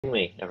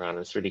Me, everyone.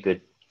 It's really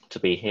good to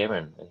be here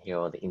and hear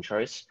all the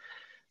intros.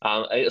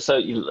 So,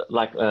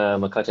 like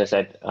Makoto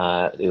said,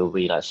 it will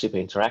be like super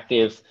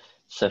interactive.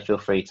 So feel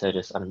free to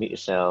just unmute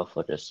yourself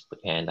or just put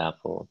your hand up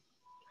or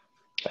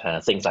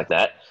things like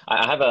that.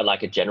 I have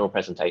a general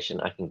presentation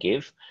I can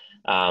give,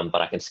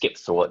 but I can skip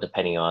through it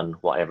depending on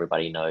what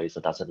everybody knows or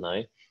doesn't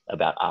know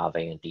about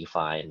Aave and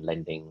DeFi and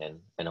lending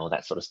and all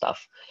that sort of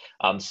stuff.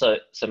 So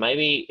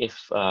maybe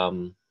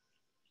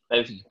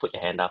maybe if you can put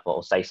your hand up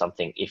or say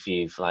something if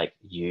you've like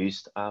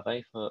used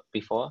Aave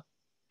before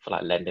for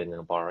like lending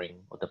and borrowing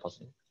or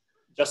depositing.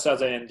 Just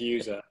as an end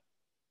user.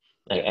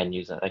 End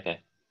user. Okay,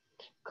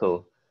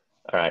 cool.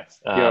 All right.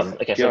 Yeah,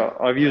 Okay. yeah,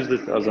 I've used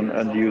it as an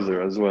end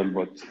user as well,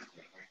 but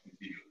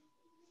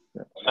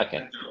yeah.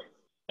 Okay.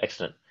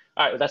 Excellent.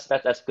 All right. Well,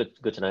 that's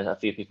good to know. A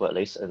few people at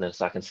least, and then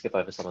so I can skip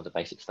over some of the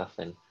basic stuff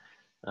then.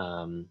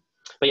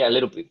 But yeah, a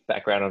little bit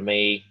background on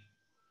me.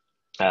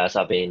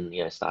 So I've been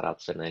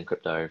startups and then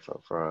crypto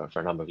for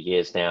a number of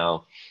years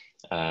now,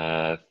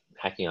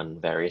 hacking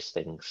on various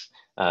things.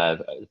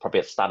 Probably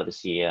at the start of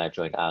this year, I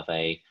joined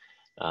Aave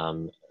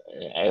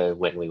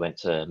when we went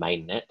to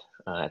mainnet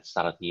at the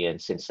start of the year,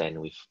 and since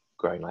then we've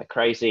grown like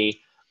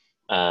crazy.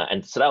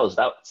 And so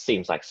that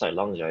seems like so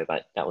long ago,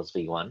 but that was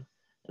V1,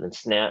 and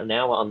then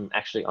now we're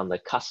actually on the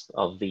cusp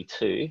of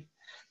V2,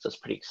 so it's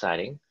pretty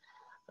exciting.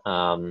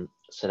 So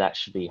that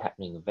should be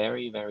happening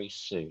very, very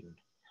soon.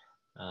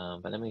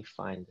 But let me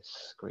find the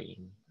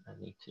screen I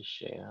need to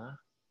share.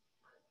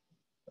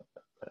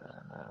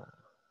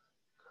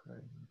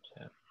 Chrome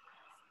tab.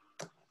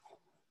 I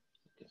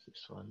guess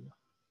this one.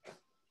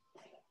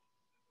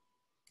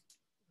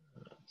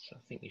 So I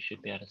think you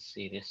should be able to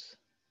see this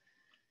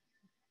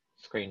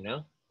screen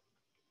now.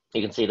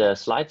 You can see the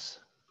slides.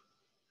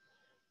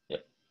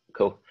 Yep,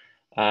 cool.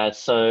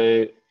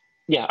 So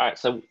yeah, all right.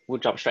 So we'll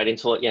jump straight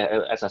into it.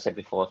 Yeah, as I said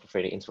before, feel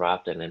free to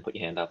interrupt and then put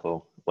your hand up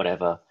or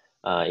whatever.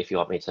 If you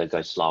want me to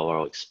go slower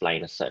or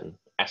explain a certain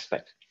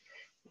aspect.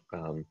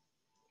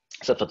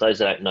 So for those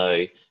that don't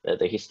know,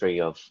 the history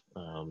of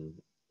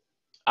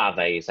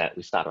Aave is that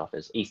we started off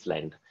as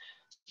ETHLend,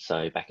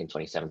 so back in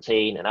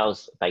 2017, and that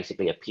was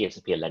basically a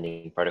peer-to-peer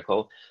lending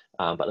protocol.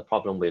 But the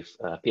problem with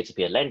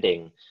peer-to-peer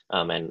lending,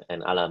 and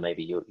Ala,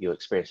 maybe you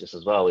experience this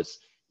as well, is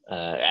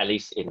at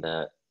least in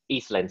the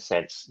ETHLend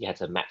sense, you had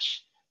to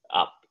match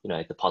up,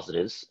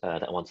 depositors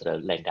that wanted to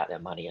lend out their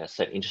money at a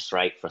certain interest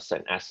rate for a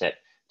certain asset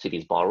to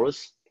these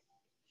borrowers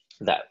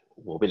that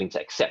were willing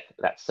to accept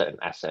that certain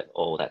asset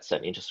or that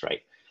certain interest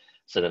rate.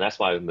 So then that's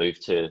why we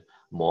moved to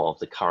more of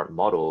the current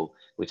model,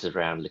 which is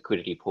around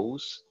liquidity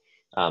pools.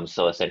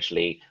 So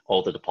essentially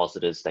all the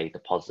depositors, they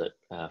deposit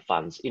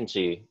funds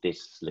into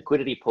this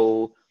liquidity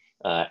pool,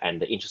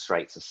 and the interest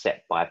rates are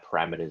set by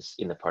parameters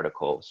in the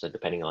protocol. So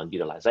depending on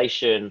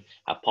utilization,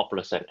 how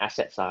popular certain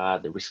assets are,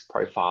 the risk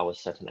profile of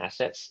certain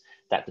assets,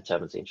 that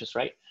determines the interest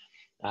rate.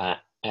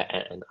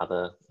 And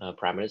other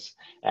parameters.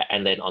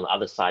 And then on the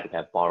other side, we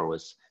have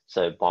borrowers.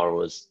 So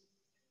borrowers,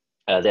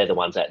 they're the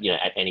ones that,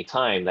 at any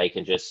time, they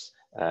can just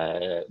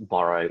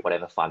borrow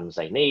whatever funds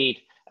they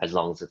need as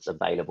long as it's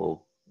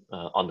available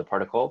on the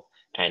protocol.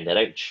 And they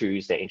don't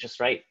choose their interest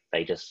rate.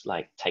 They just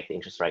take the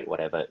interest rate,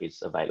 whatever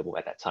is available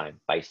at that time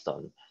based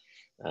on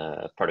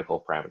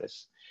protocol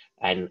parameters.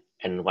 And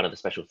one of the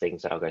special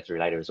things that I'll go through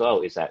later as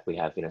well is that we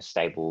have,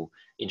 stable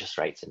interest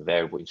rates and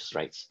variable interest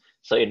rates.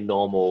 So in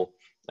normal,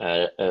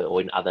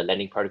 or in other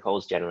lending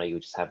protocols, generally you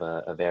just have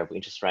a variable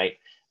interest rate.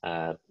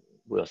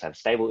 We also have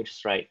stable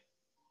interest rate,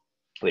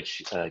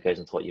 which goes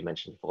into what you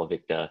mentioned before,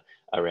 Victor,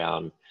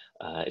 around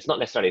it's not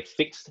necessarily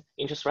fixed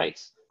interest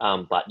rates,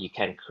 but you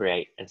can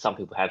create, and some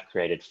people have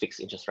created fixed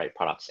interest rate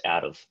products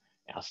out of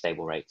our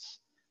stable rates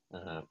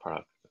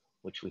product,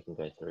 which we can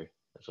go through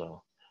as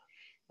well.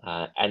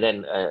 And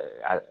then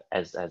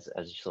as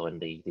you saw in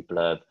the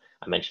blurb,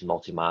 I mentioned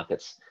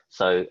multi-markets.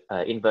 So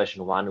in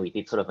version 1, we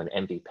did sort of an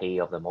MVP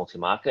of the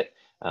multi-market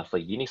for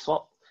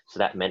Uniswap. So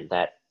that meant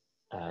that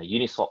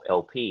Uniswap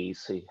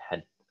LPs who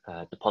had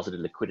deposited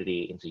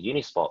liquidity into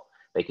Uniswap,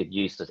 they could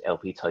use those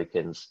LP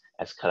tokens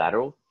as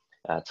collateral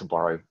to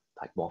borrow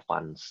more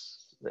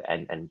funds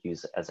and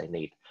use it as they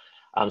need.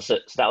 So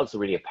that was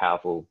really a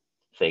powerful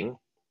thing.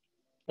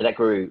 And that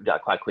grew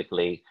quite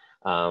quickly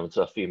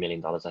to a few $1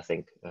 million, I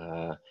think,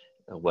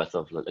 worth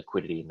of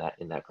liquidity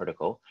in that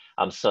protocol.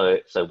 So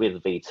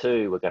with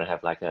V2, we're going to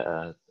have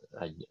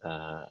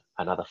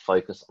another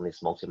focus on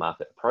this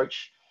multi-market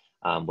approach,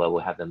 where we'll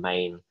have the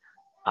main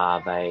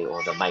Aave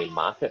or the main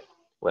market,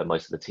 where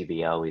most of the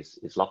TVL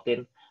is locked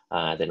in.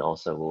 Then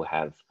also we'll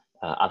have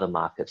other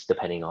markets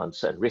depending on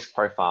certain risk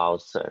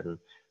profiles, certain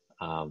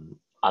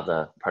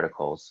other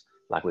protocols.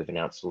 Like we've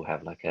announced, we'll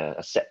have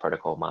a set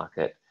protocol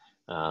market,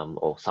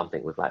 or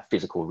something with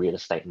physical real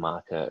estate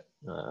market,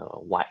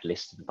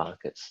 whitelisted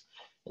markets,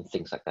 and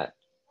things like that.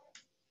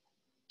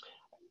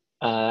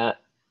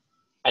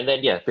 And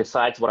then,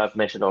 besides what I've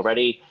mentioned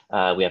already,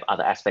 we have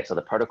other aspects of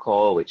the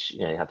protocol, which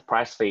have the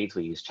price feeds.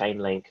 We use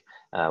Chainlink.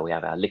 We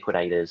have our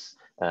liquidators,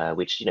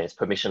 which is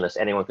permissionless.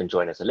 Anyone can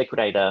join as a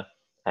liquidator,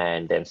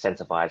 and they're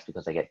incentivized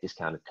because they get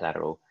discounted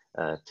collateral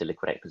to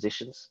liquidate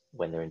positions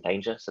when they're in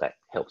danger. So that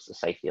helps the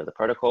safety of the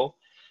protocol.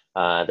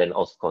 Then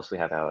also, of course, we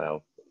have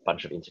our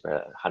bunch of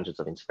hundreds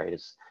of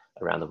integrators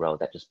around the world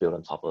that just build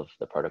on top of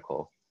the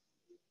protocol.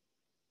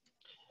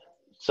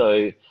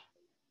 So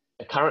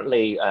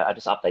currently, I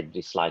just updated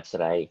these slides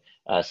today.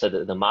 So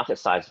the market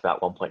size is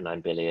about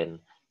 1.9 billion.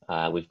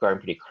 We've grown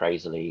pretty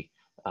crazily,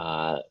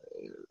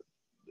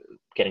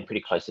 getting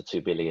pretty close to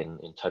 2 billion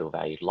in total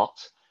value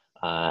locked.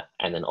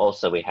 And then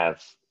also we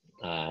have,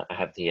 I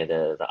have here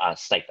the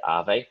staked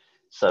Aave.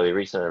 So we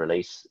recently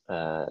released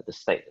the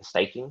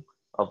staking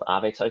of the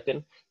Aave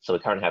token. So we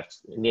currently have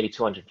nearly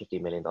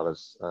 $250 million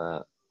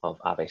of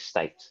Aave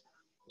staked.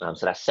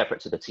 So that's separate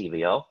to the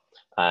TVL.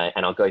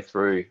 And I'll go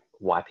through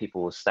why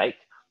people will stake.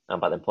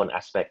 But the important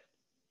aspect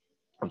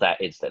of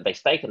that is that they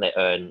stake and they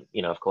earn,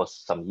 of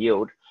course, some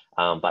yield.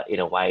 But in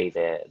a way,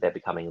 they're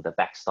becoming the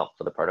backstop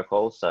for the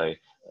protocol. So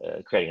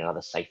creating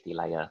another safety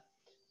layer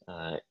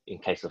in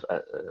case of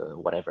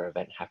whatever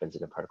event happens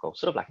in the protocol,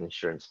 sort of like an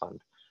insurance fund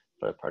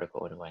for the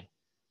protocol in a way.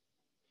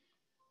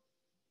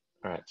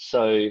 All right,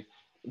 so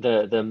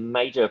the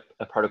major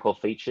protocol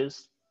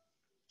features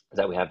is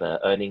that we have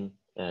earning,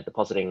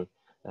 depositing,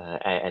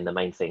 and the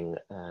main thing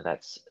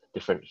that's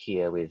different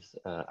here with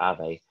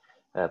Aave,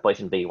 both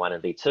in V1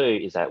 and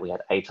V2, is that we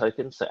have A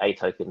tokens. So A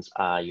tokens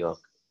are your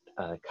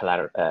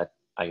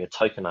your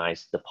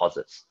tokenized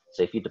deposits.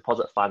 So if you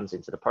deposit funds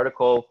into the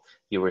protocol,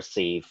 you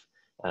receive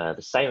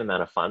the same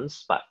amount of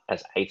funds, but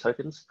as A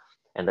tokens,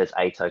 and those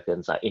A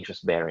tokens are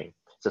interest bearing.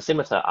 So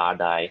similar to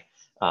RDAI,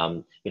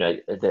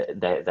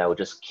 they will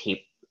just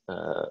keep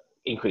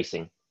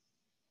increasing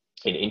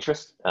in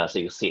interest. So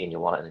you'll see it in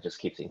your wallet and it just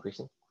keeps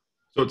increasing.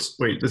 So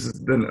this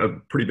is then a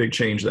pretty big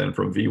change then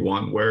from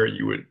V1, where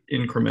you would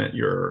increment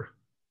your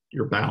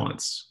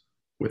balance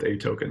with A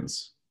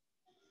tokens.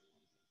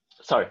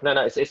 Sorry, no,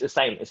 it's the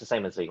same. It's the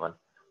same as V1.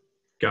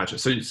 Gotcha.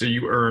 So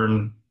you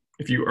earn,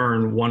 if you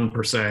earn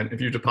 1%,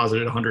 if you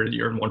deposited 100 and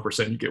you earn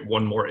 1%, you get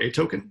one more A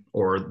token,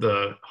 or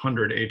the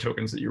 100 A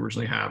tokens that you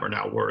originally have are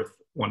now worth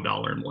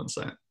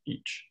 $1.01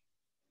 each.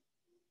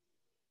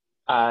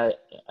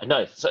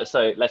 No.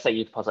 So let's say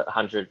you deposit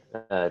 100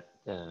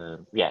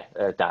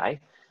 DAI,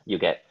 you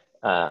get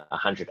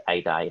 100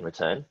 A DAI in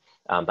return.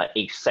 But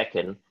each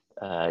second,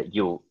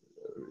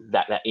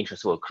 that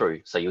interest will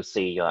accrue. So you'll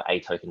see your A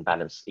token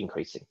balance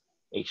increasing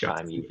each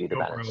time you view the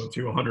balance.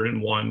 To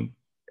 101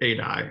 A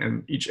DAI,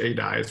 and each A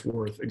DAI is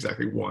worth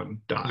exactly one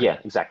DAI. Yeah,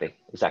 exactly,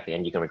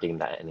 and you can redeem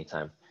that at any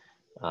time.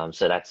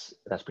 So that's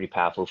pretty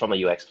powerful from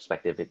a UX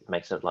perspective. It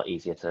makes it a lot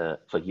easier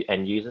for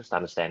end users to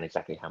understand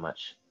exactly how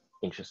much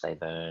interest they've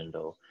earned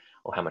or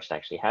how much they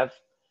actually have.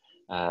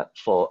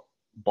 For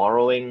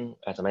borrowing,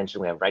 as I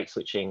mentioned, we have rate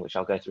switching, which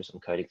I'll go through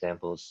some code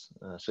examples,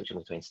 switching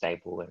between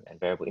stable and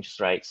variable interest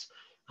rates.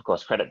 Of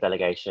course, credit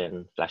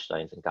delegation, flash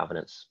loans, and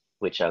governance,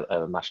 which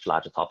are much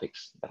larger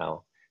topics that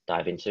I'll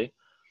dive into.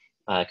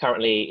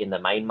 Currently in the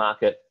main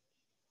market,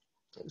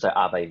 so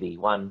Aave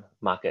V1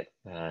 market,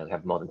 we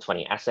have more than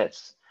 20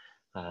 assets.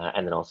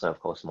 And then also, of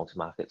course,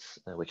 multi-markets,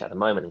 which at the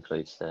moment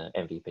includes the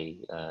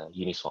MVP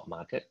Uniswap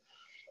market.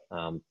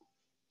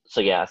 So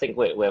yeah, I think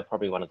we're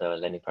probably one of the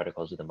lending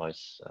protocols with the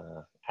most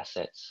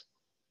assets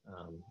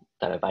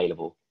that are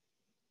available.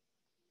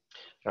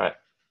 All right,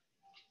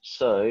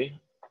 so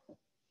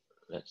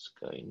let's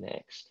go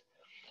next.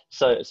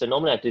 So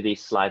normally I do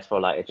these slides for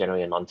like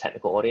generally a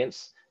non-technical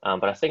audience,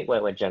 but I think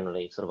we're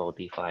generally sort of all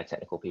DeFi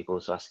technical people.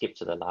 So I skip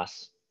to the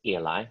last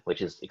ELI,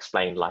 which is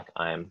explained like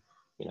I'm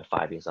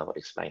 5 years old,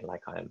 explain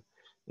like I'm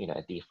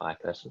a DeFi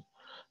person.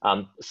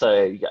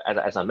 So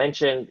as I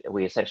mentioned,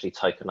 we essentially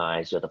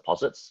tokenize your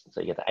deposits.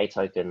 So you get the A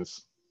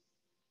tokens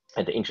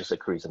and the interest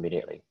accrues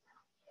immediately.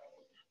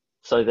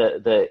 So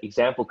the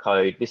example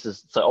code,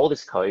 so all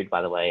this code,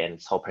 by the way, and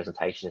this whole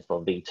presentation is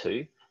for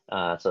V2.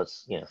 So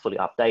it's fully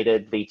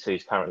updated. V2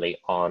 is currently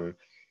on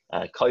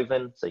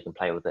Coven, so you can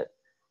play with it.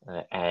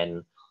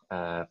 And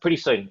pretty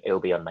soon it will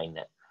be on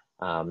mainnet.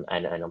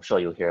 And I'm sure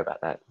you'll hear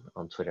about that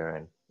on Twitter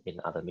and in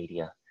other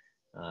media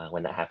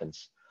when that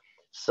happens.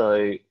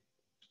 So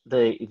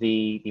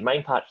the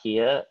main part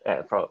here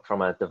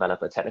from a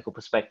developer technical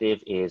perspective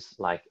is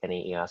like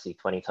any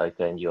ERC20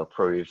 token, you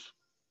approve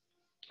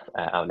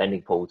our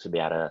lending pool to be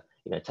able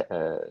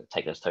to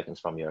take those tokens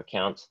from your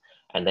account,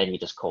 and then you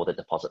just call the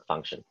deposit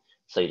function.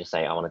 So you just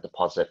say, I want to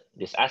deposit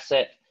this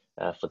asset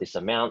for this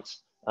amount,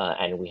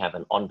 and we have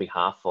an on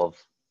behalf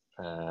of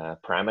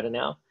parameter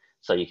now.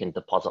 So you can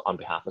deposit on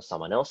behalf of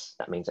someone else.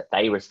 That means that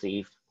they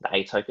receive the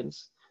A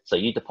tokens. So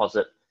you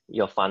deposit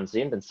your funds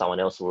in, then someone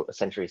else will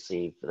essentially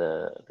receive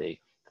the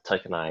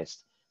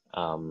tokenized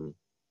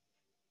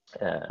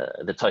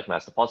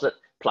deposit,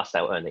 plus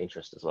they'll earn the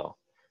interest as well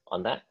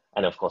on that,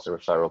 and of course a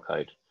referral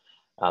code.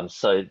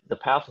 So the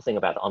powerful thing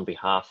about the on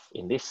behalf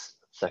in this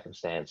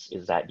circumstance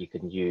is that you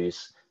can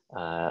use,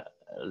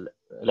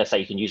 let's say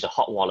you can use a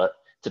hot wallet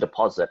to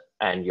deposit,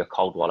 and your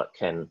cold wallet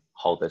can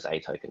hold those A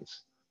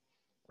tokens.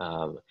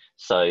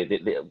 So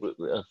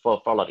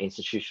for a lot of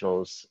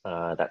institutionals,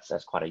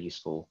 that's quite a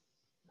useful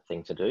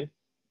thing to do.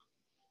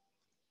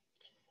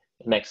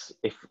 Next,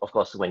 if of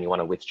course, when you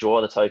want to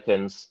withdraw the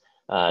tokens,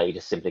 you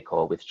just simply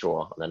call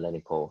withdraw on the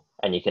lending pool.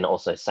 And you can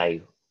also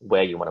say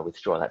where you want to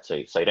withdraw that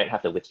to. So you don't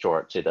have to withdraw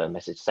it to the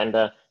message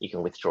sender. You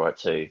can withdraw it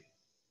to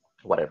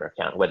whatever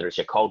account, whether it's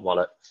your cold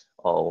wallet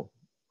or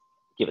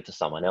give it to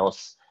someone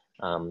else.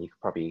 You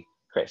could probably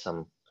create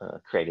some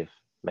creative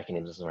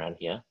mechanisms around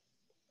here.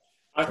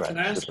 Can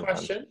I ask a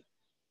question?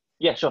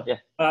 Yeah, sure,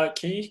 yeah.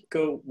 Can you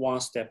go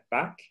one step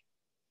back?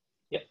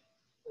 Yeah.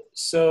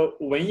 So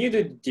when you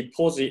do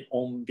deposit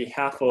on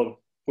behalf of,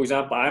 for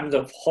example, I'm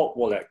the hot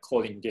wallet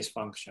calling this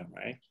function,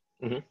 right?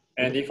 Mm-hmm.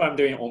 And if I'm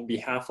doing on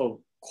behalf of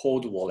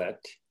cold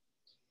wallet,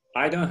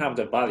 I don't have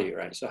the value,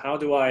 right? So how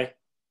do I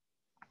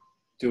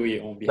do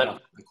it on behalf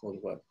of the cold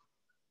wallet?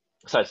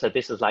 So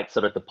this is like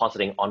sort of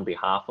depositing on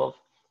behalf of.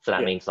 So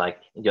that means like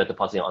you're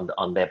depositing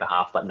on their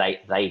behalf, but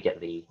they get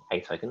the A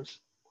tokens.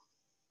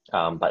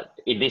 But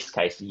in this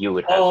case, you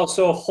would have. Oh,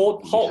 so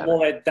hot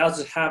wallet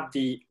does have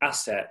the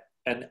asset,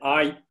 and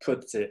I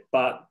put it,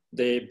 but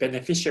the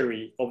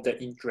beneficiary of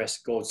the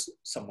interest goes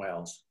somewhere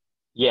else.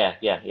 Yeah.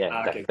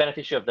 Okay.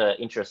 Beneficiary of the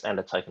interest and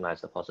the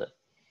tokenized deposit.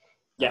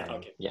 Yeah.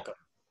 Okay. Yeah.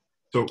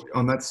 So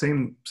on that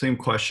same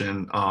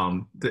question,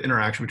 the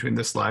interaction between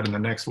this slide and the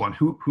next one,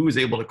 who is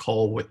able to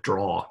call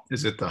withdraw?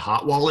 Is it the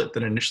hot wallet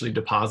that initially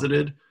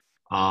deposited?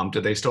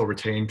 Do they still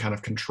retain kind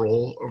of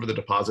control over the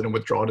deposit and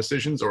withdraw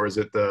decisions, or is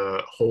it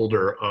the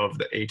holder of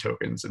the A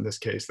tokens, in this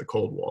case, the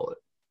cold wallet?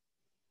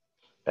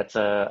 That's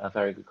a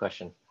very good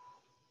question.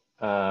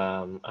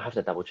 I have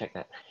to double check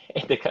that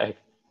in the code.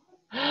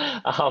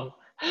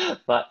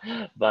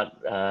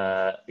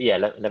 Yeah,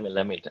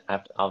 let me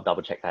I'll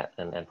double check that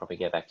and probably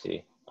get back to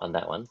you on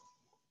that one.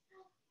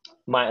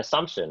 My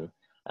assumption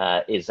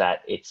is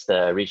that it's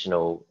the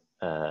original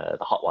the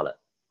hot wallet,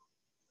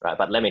 right?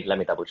 But let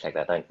me double check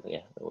that.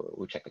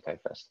 We'll check the code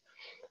first.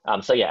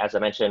 So yeah, as I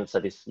mentioned, so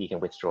this you can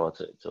withdraw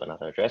to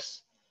another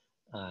address.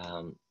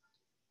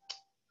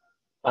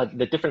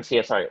 The difference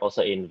here, sorry,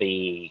 also in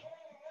V2,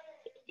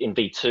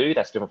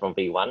 that's different from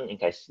V1, in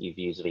case you've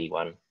used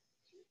V1,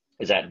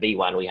 is that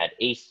V1 we had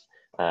ETH,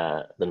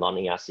 the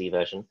non-ERC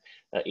version,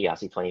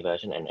 ERC20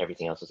 version, and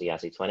everything else was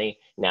ERC20.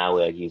 Now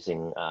we're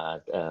using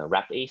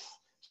wrapped ETH,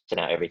 so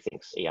now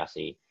everything's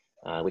ERC,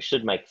 which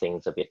should make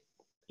things a bit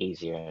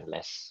easier and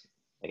less,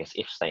 I guess,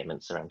 if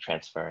statements around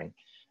transferring.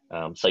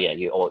 So yeah,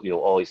 you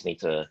always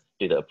need to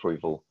do the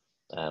approval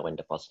when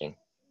depositing.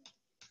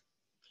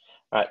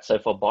 All right, so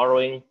for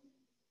borrowing,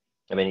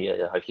 I mean,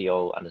 hopefully you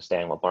all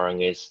understand what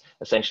borrowing is.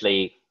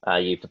 Essentially,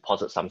 you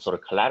deposit some sort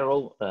of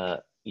collateral.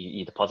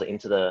 You deposit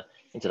into the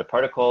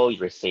protocol. You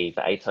receive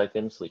the A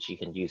tokens, which you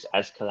can use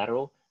as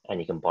collateral, and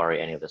you can borrow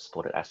any of the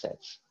supported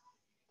assets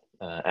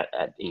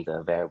at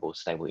either variable or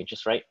stable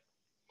interest rate.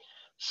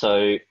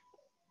 So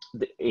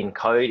in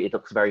code, it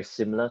looks very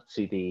similar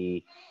to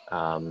the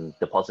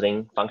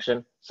depositing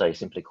function. So you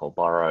simply call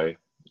borrow. You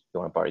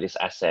want to borrow this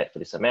asset for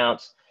this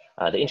amount.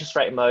 The interest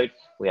rate mode,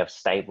 we have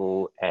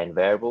stable and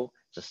variable.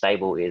 So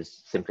stable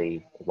is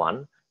simply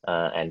 1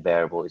 and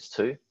variable is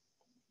 2.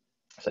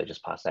 So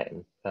just pass that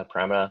in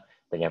parameter.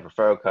 Then you have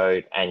referral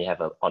code and you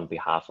have a on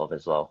behalf of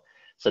as well.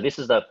 So this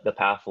is the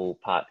powerful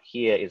part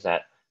here, is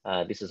that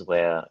this is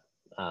where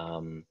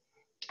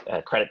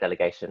credit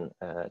delegation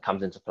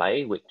comes into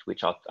play,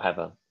 which I'll have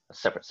a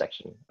separate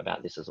section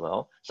about this as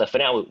well. So for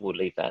now, we'll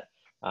leave that,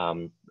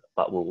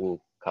 but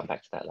we'll come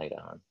back to that later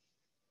on.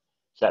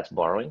 So that's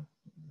borrowing.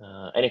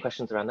 Any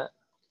questions around that?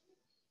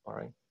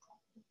 Borrowing.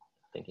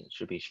 I think it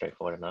should be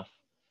straightforward enough.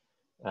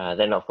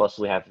 Then of course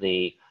we have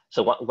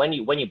when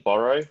you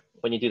borrow,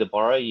 when you do the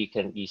borrow, you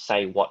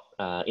say what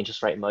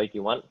interest rate mode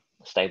you want,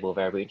 stable,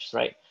 variable interest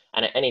rate,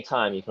 and at any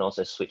time you can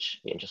also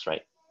switch the interest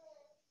rate.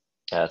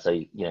 So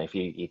if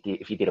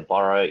you did a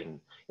borrow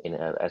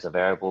as a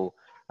variable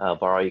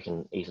borrow, you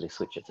can easily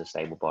switch it to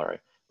stable borrow,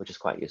 which is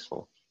quite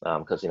useful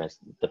because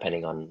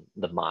depending on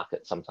the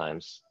market,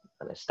 sometimes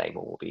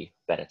stable will be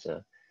better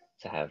to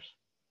have.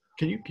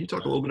 Can you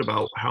talk a little bit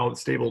about how the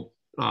stable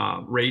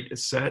rate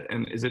is set,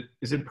 and is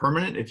it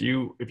permanent? If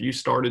you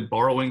started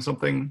borrowing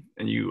something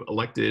and you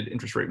elected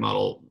interest rate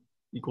model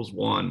equals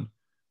 1,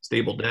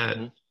 stable debt,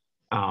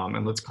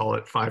 and let's call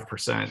it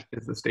 5%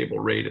 is the stable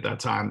rate at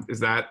that time, is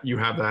that you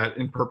have that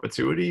in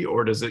perpetuity,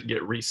 or does it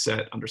get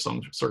reset under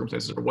some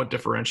circumstances, or what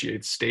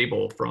differentiates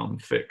stable from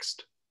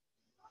fixed?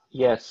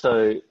 Yeah,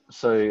 so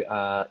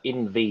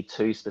in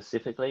V2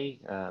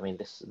 specifically, I mean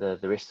the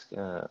risk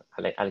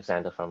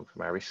Alexander from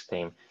our risk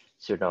team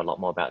should know a lot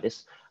more about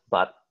this.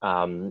 But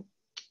in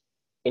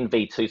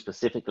V2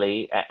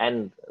 specifically,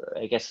 and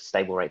I guess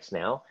stable rates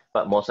now,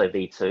 but more so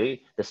V2,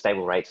 the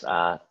stable rates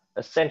are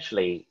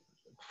essentially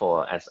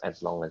for as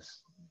long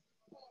as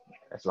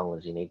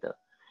you need them.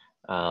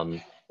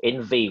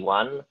 In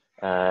V1,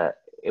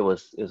 it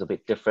was a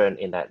bit different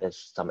in that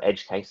there's some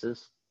edge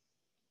cases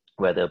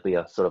where there'll be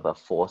a sort of a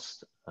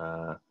forced,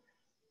 let's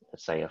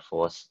say a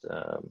forced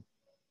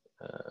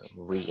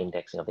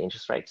re-indexing of the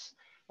interest rates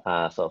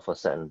for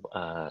certain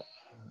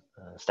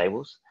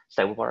stable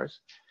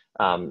borrowers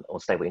or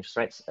stable interest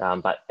rates.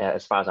 But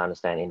as far as I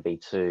understand, in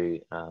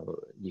V2,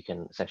 you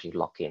can essentially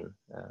lock in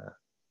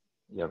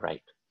your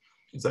rate.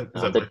 Is that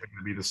likely going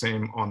to be the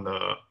same on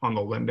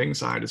the lending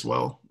side as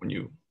well? When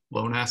you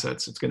loan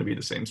assets, it's going to be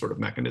the same sort of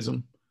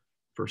mechanism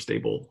for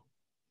stable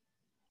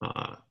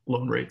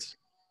loan rates.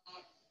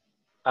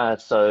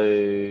 So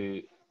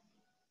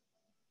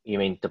you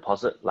mean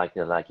deposit, like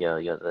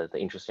the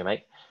interest you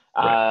make?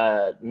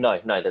 Right.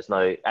 No, there's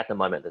no, at the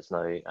moment, there's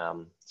no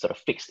sort of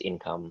fixed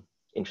income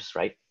interest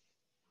rate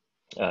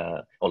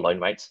or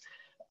loan rates.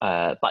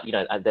 But, you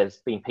know, there's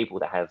been people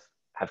that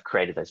have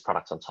created those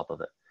products on top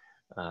of it,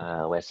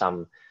 where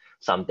some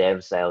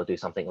devs, they'll do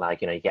something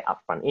like, you know, you get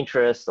upfront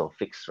interest or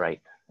fixed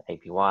rate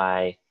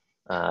APY,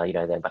 you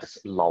know, but it's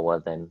lower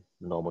than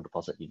normal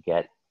deposit you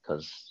get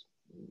because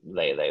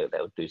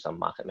they'll do some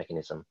market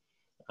mechanism.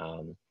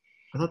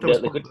 I thought that was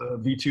part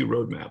of the V2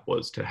 roadmap,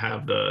 was to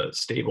have the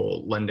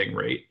stable lending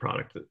rate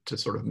product to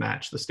sort of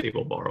match the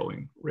stable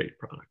borrowing rate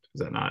product.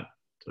 Is that not,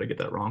 did I get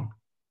that wrong?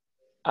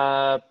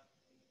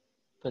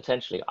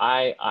 Potentially.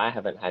 I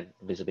haven't had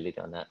visibility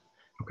on that.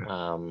 Okay.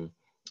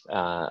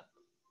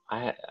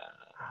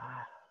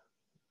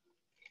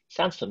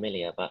 Sounds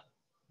familiar, but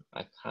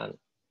I can't.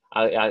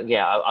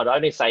 I'd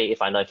only say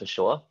if I know for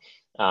sure.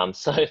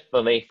 So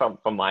for me,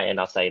 from my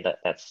end, I'll say that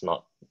that's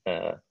not,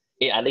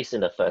 at least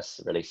in the first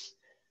release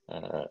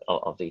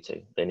of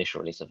V2, the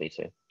initial release of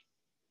V2.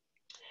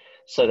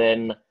 So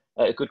then,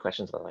 good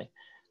questions, by the way.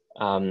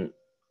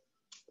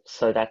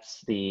 So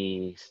that's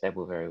the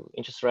stable variable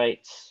interest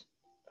rates.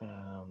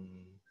 I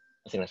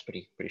think that's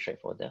pretty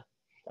straightforward there.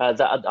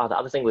 The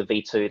other thing with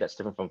V2 that's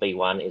different from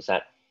V1 is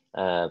that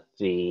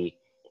the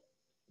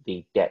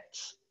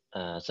debts,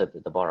 so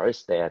the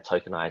borrowers, they are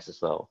tokenized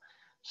as well.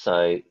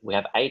 So we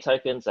have A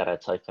tokens that are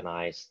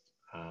tokenized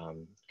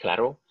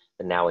collateral,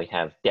 and now we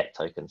have debt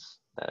tokens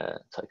that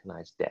are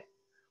tokenized debt.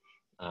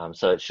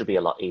 So it should be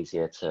a lot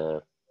easier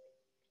to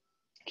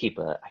keep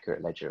an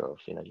accurate ledger of,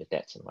 you know, your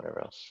debts and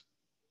whatever else.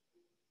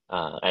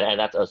 And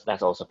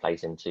that also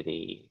plays into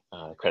the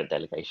credit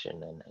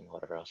delegation and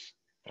whatever else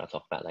that I'll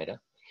talk about later.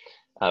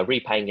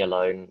 Repaying your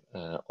loan,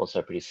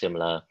 also pretty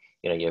similar.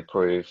 You know, you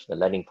approve the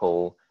lending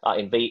pool.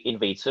 In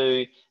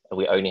V2,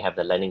 we only have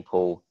the lending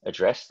pool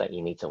address that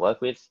you need to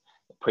work with.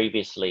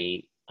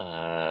 Previously,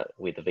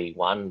 with the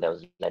V1, there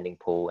was lending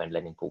pool and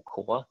lending pool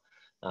core.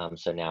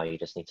 So now you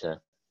just need to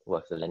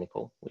work the lending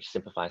pool, which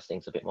simplifies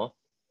things a bit more.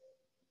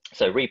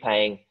 So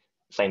repaying,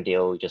 same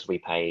deal, you just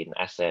repay an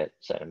asset,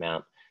 certain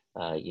amount.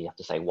 You have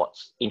to say what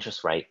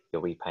interest rate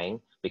you're repaying,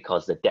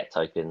 because the debt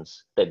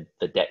tokens, the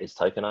debt is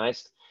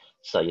tokenized.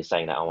 So you're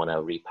saying that I want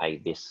to repay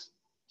this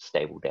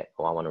stable debt,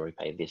 or I want to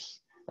repay this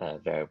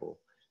variable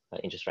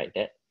interest rate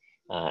debt.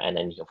 And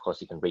then, of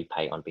course, you can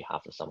repay on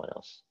behalf of someone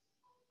else.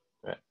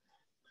 Right.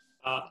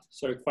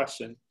 Sorry,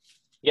 question.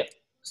 Yep.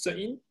 So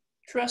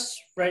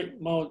interest rate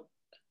mode.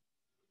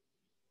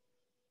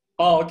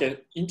 Oh, okay.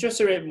 Interest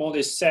rate mode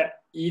is set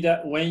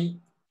either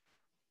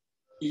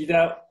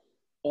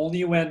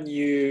only when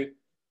you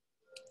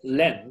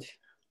lend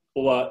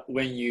or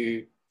when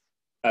you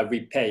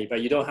repay,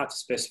 but you don't have to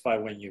specify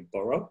when you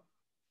borrow.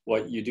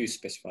 What you do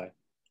specify.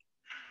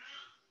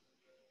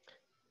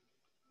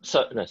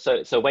 So no.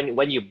 So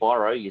when you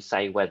borrow, you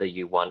say whether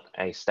you want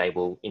a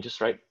stable interest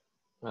rate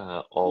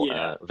or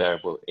a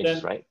variable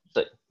interest rate.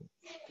 So,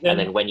 and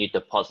then when you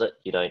deposit,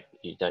 you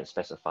don't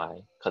specify,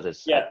 because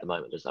it's at the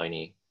moment there's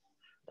only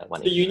that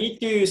one. So you need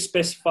to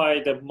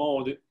specify the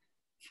mode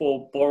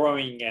for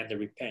borrowing and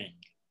repaying.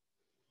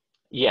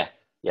 Yeah,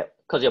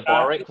 because you're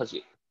borrowing. Because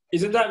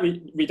isn't that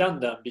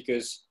redundant?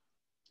 Because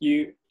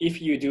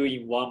if you do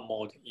in one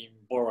mode in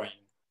borrowing,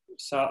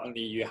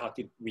 certainly you have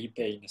to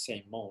repay in the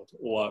same mode,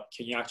 or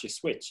can you actually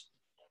switch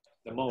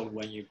the mode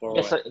when you borrow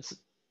and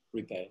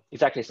repay?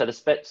 Exactly. So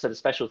the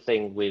special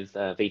thing with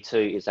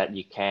V2 is that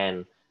you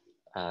can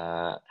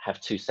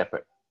have two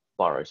separate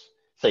borrows.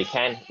 So you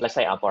can, let's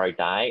say I borrow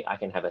DAI, I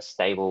can have a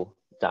stable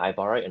DAI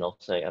borrow and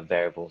also a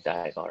variable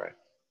DAI borrow.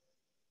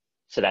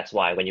 So that's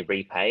why when you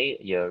repay,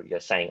 you're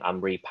saying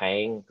I'm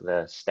repaying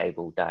the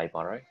stable DAI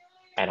borrow,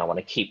 and I want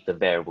to keep the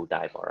variable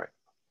DAI borrow.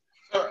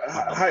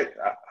 Hi.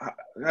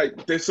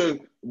 So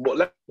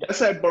let's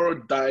say I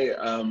borrowed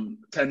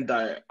 10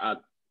 DAI at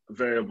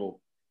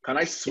variable. Can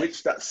I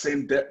switch that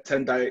same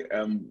 10 DAI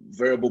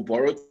variable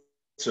borrow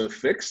to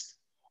fixed,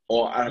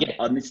 or I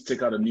need to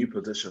take out a new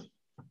position?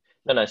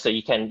 No. So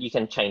you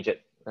can change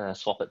it,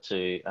 swap it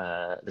to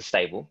the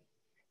stable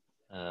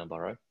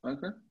borrow.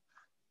 Okay.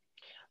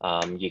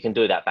 You can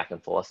do that back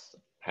and forth,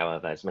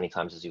 however, as many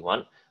times as you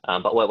want.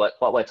 But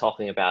what we're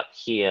talking about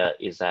here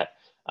is that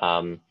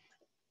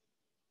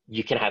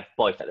you can have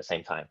both at the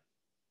same time,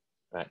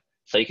 right?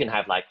 So you can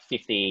have like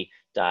 50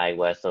 DAI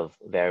worth of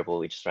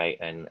variable interest rate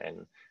and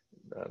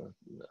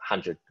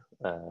 100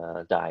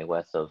 DAI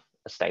worth of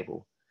a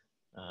stable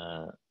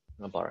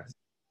borrow,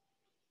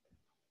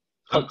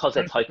 because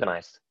they're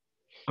tokenized.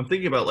 I'm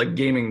thinking about like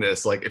gaming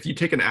this. Like if you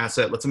take an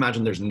asset, let's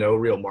imagine there's no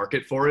real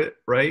market for it,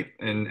 right?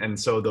 And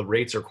so the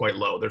rates are quite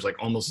low. There's like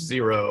almost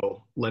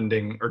zero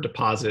lending or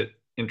deposit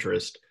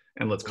interest,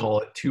 and let's call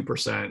it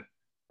 2%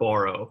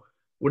 borrow.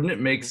 Wouldn't it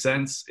make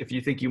sense, if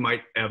you think you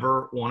might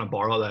ever want to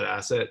borrow that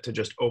asset, to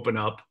just open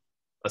up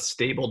a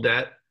stable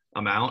debt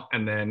amount,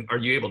 and then are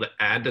you able to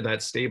add to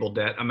that stable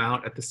debt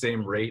amount at the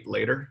same rate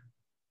later?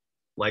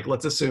 Like,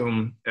 let's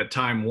assume at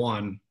time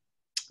one,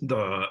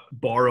 the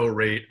borrow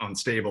rate on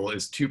stable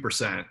is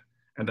 2%,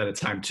 and then at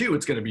time two,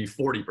 it's going to be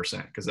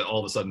 40% because all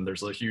of a sudden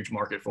there's a huge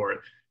market for it.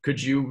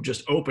 Could you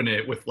just open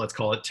it with, let's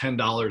call it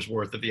 $10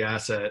 worth of the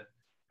asset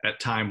at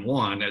time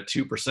one at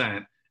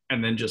 2%,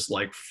 and then just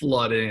like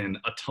flood in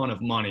a ton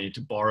of money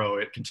to borrow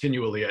it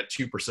continually at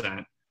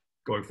 2%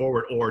 going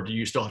forward? Or do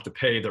you still have to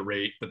pay the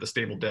rate that the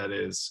stable debt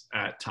is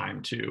at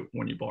time two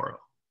when you borrow?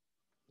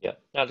 Yeah,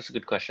 no, that's a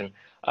good question.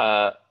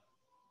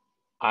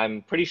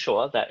 I'm pretty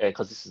sure that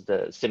because this is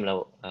the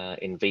similar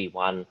in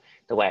V1,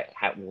 the way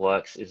it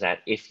works is that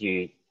if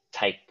you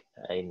take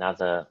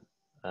another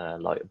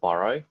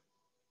borrow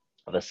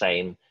of the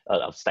same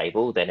of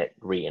stable, then it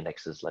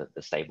re-indexes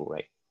the stable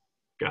rate.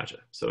 Gotcha.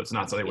 So it's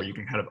not something where you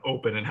can kind of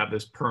open and have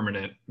this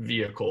permanent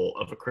vehicle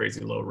of a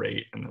crazy low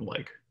rate and then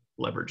like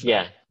leverage that.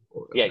 Yeah,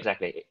 yeah,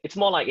 exactly. It's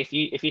more like if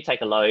you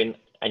take a loan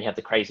and you have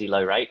the crazy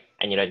low rate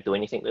and you don't do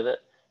anything with it,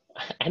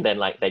 and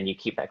then you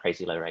keep that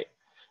crazy low rate.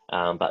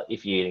 But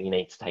if you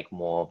need to take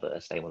more of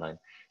a stable loan,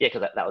 yeah,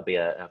 because that would be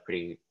a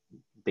pretty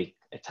big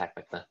attack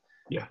vector.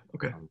 Yeah.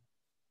 Okay.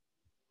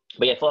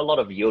 But yeah, for a lot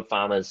of yield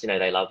farmers,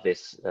 they love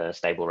this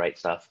stable rate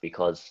stuff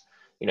because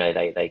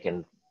they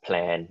can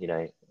plan.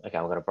 Okay,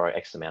 I'm going to borrow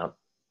X amount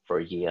for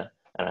a year,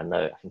 and I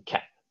know I can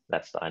cap.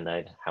 I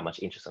know how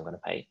much interest I'm going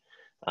to pay,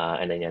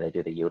 and then they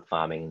do the yield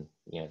farming.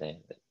 They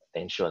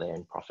ensure their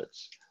own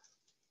profits.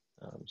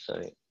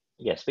 So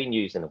yeah, it's been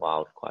used in the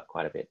wild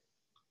quite a bit.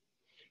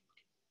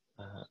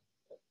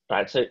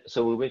 Right,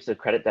 so we'll move to the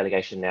credit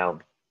delegation now.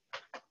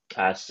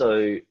 Let's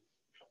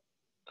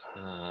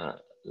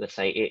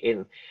say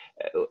in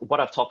what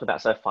I've talked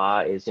about so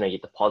far is you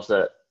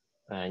deposit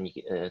and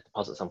you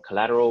deposit some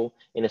collateral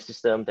in the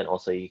system. Then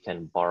also you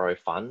can borrow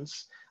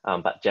funds,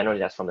 but generally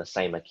that's from the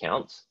same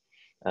account.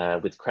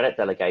 With credit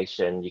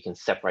delegation, you can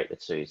separate the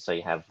two. So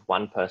you have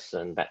one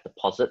person that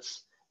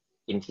deposits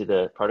into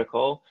the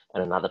protocol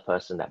and another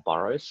person that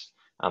borrows.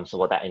 So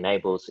what that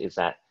enables is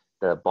that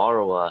the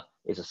borrower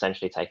is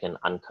essentially taking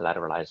an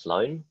uncollateralized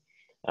loan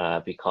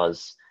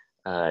because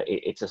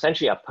it's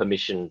essentially a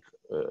permissioned,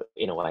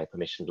 in a way, a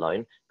permissioned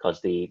loan,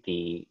 because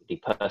the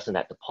person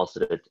that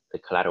deposited the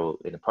collateral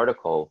in the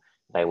protocol,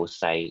 they will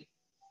say,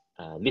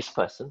 this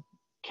person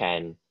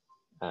can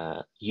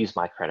use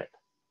my credit,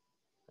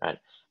 right?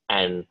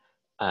 And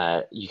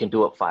you can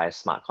do it via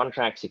smart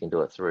contracts, you can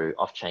do it through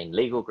off-chain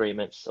legal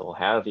agreements or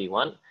however you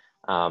want,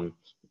 and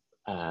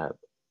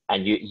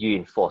you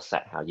enforce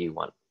that how you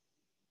want.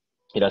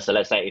 So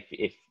let's say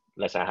if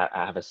let's say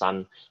I have a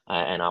son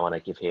and I want to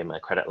give him a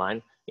credit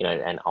line,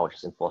 and I'll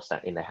just enforce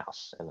that in the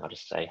house, and I'll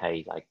just say,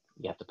 hey,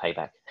 you have to pay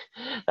back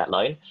that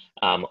loan.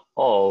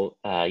 Or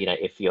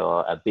if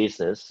you're a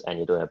business and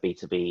you're doing a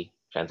B2B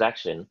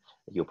transaction,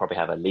 you'll probably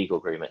have a legal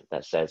agreement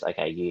that says,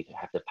 okay, you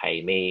have to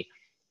pay me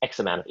X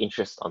amount of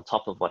interest on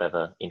top of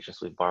whatever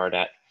interest we've borrowed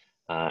at,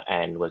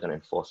 and we're going to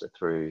enforce it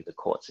through the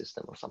court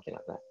system or something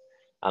like that.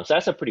 So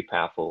that's a pretty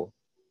powerful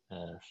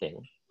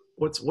thing.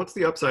 What's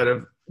the upside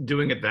of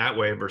doing it that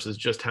way versus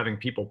just having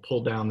people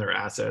pull down their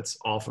assets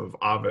off of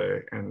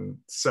Aave and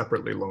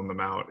separately loan them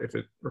out if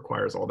it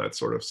requires all that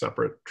sort of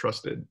separate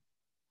trusted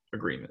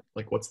agreement?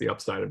 Like, what's the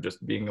upside of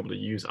just being able to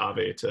use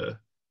Aave to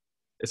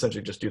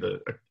essentially just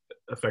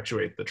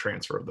effectuate the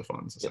transfer of the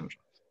funds,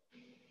 essentially?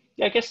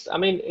 Yeah, I guess,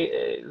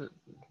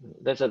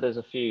 there's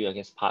a few, I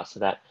guess, parts to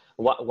that.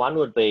 One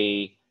would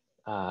be,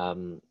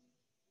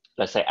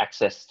 let's say,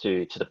 access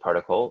to the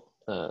protocol.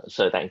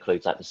 So that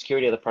includes the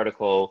security of the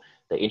protocol,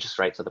 the interest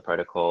rates of the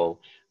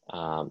protocol.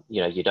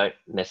 You don't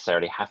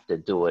necessarily have to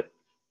do it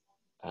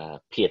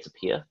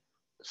peer-to-peer.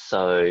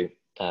 So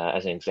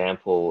as an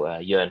example,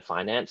 Yearn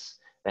Finance,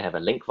 they have a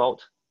link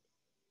vault,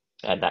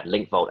 and that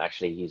link vault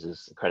actually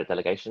uses credit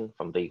delegation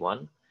from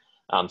V1.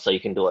 So you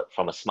can do it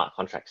from a smart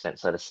contract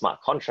sense. So the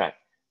smart contract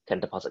can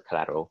deposit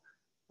collateral,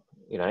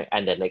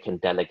 and then they can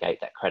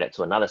delegate that credit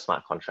to another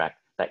smart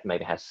contract that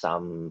maybe has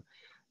some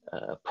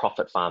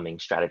profit farming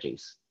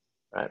strategies,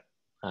 right?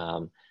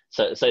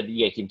 So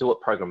yeah, you can do it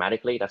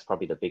programmatically. That's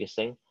probably the biggest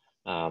thing.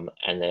 And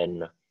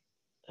then,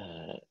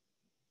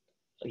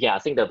 yeah, I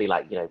think there'll be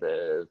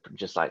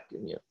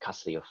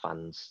custody of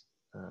funds,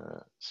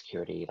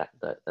 security,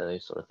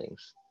 those sort of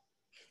things.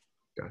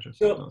 Gotcha.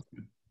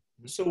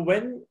 So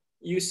when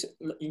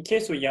in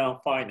case of Yearn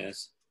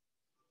Finance,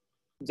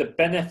 the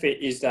benefit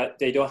is that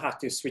they don't have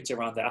to switch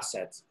around the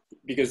assets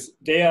because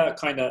they are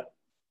kind of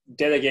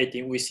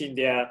delegating within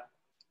their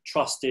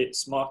trusted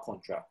smart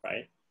contract,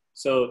 right?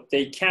 So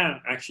they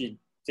don't actually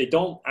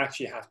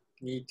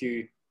need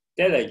to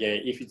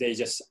delegate if they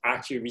just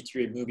actually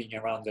literally moving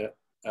around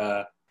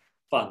the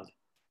fund.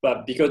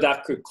 But because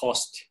that could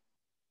cost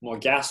more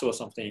gas or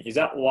something, is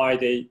that why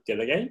they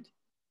delegate?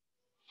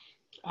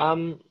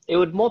 It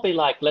would more be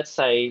like, let's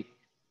say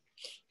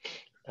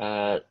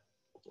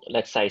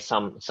let's say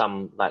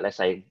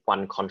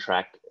one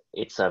contract,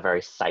 it's a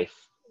very safe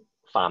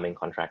farming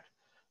contract,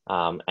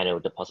 and it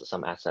would deposit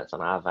some assets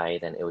on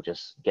Aave, then it would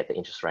just get the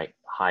interest rate,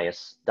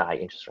 highest DAI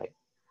interest rate.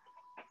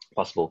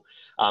 possible.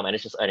 And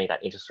it's just earning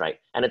that interest rate.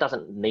 And it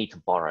doesn't need to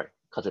borrow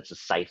because it's a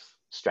safe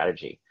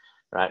strategy,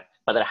 right?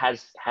 But it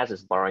has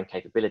this borrowing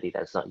capability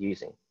that it's not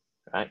using,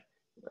 right?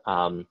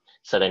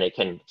 So then it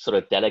can sort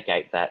of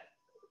delegate that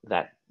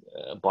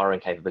borrowing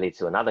capability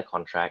to another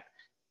contract,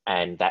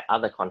 and that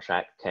other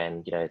contract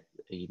can, you know,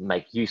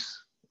 make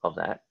use of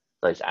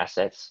those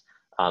assets.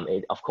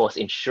 Of course,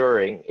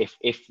 ensuring if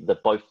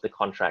both the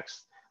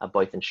contracts are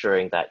both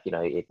ensuring that, you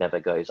know, it never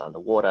goes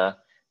underwater,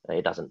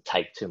 it doesn't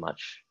take too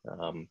much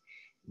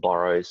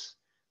borrows.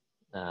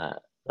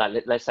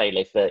 Like let's say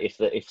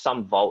if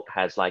some vault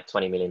has like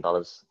 $20 million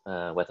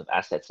worth of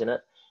assets in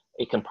it,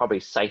 it can probably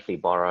safely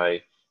borrow,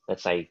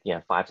 let's say, you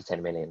know, $5 to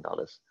 $10 million,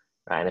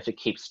 right? And if it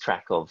keeps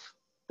track of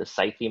the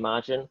safety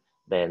margin,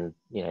 then,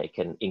 you know, it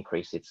can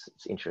increase its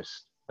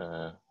interest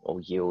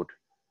or yield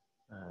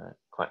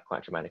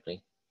quite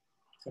dramatically.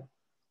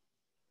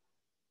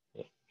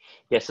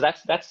 Yeah, so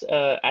that's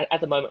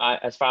at the moment,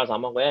 as far as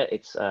I'm aware,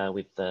 it's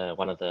with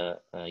one of the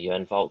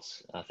Yearn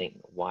vaults. I think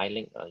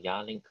Y-Link or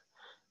Yarlink,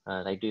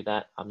 they do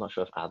that. I'm not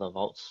sure if other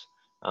vaults,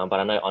 but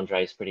I know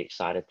Andre is pretty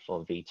excited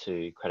for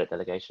V2 credit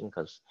delegation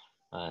because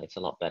it's a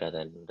lot better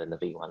than the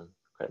V1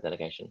 credit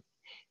delegation,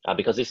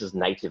 because this is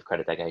native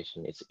credit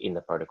delegation. It's in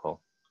the protocol.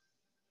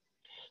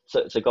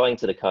 So going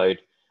to the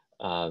code,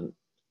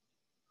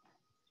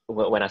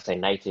 when I say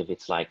native,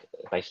 it's like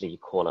basically you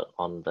call it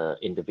on the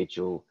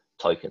individual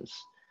tokens.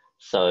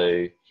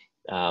 So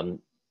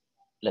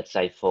let's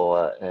say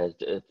for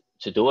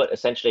to do it,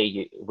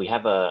 essentially we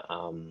have a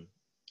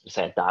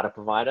say a data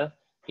provider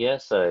here.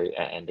 So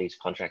and these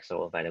contracts are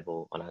all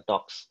available on our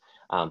docs,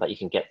 but you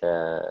can get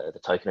the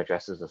token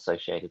addresses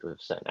associated with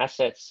certain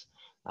assets,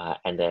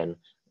 and then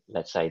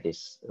let's say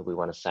we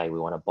want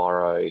to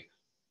borrow,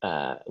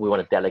 we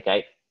want to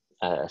delegate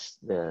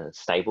the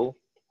stable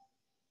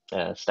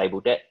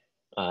debt.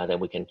 Then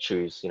we can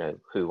choose, you know,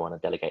 who we want to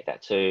delegate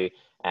that to,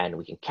 and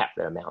we can cap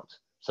the amount.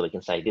 So we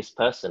can say this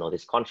person or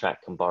this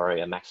contract can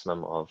borrow a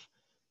maximum of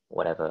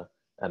whatever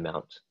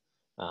amount.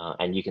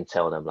 And you can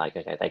tell them like,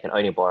 okay, they can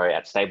only borrow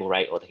at stable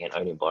rate or they can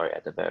only borrow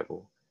at the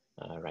variable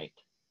rate.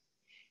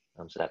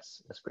 So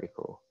that's pretty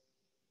cool.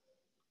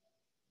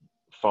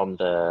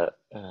 So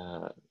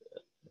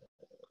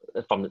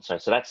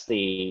that's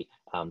the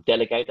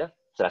delegator.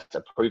 So that's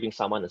approving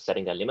someone and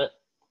setting their limit.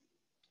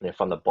 And then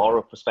from the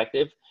borrower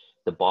perspective,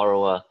 the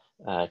borrower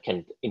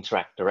can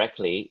interact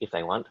directly, if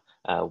they want,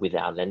 with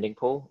our lending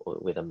pool or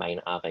with a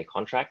main Aave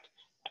contract.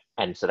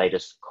 And so they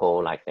just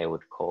call like they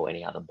would call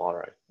any other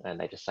borrower. And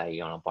they just say,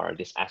 you want to borrow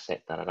this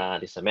asset,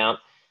 this amount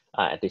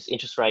at this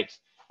interest rate.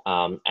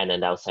 And then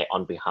they'll say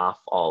on behalf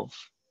of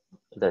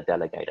the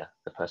delegator,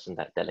 the person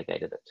that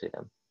delegated it to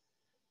them.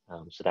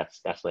 So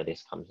that's where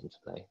this comes into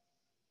play.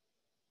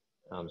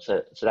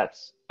 So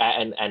that's,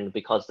 and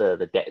because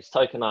the debt is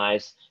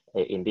tokenized,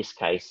 in this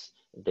case,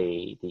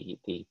 the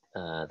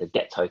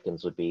debt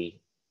tokens would be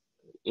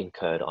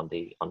incurred on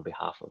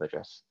behalf of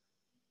address.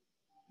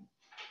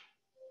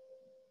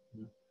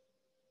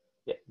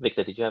 Yeah,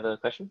 Victor, did you have a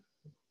question?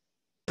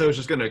 I was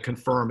just going to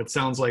confirm, it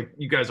sounds like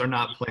you guys are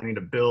not planning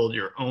to build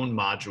your own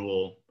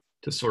module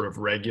to sort of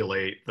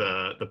regulate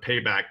the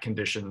payback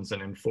conditions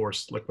and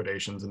enforce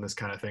liquidations and this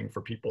kind of thing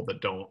for people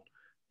that don't,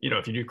 you know,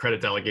 if you do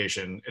credit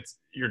delegation,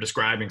 you're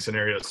describing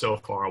scenarios so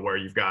far where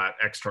you've got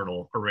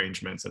external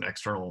arrangements and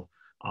external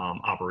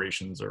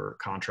operations or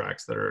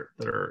contracts that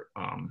are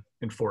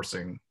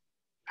enforcing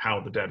how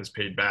the debt is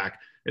paid back.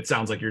 It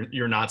sounds like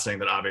you're not saying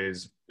that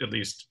Aave's at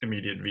least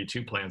immediate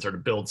V2 plans are to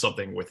build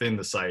something within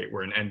the site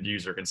where an end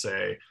user can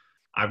say,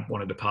 I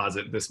want to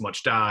deposit this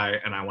much DAI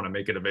and I want to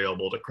make it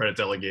available to credit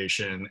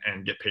delegation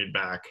and get paid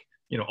back,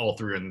 you know, all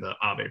through in the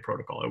Aave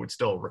protocol. It would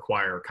still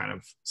require kind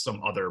of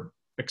some other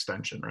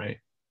extension, right?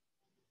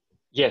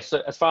 Yes,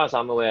 so as far as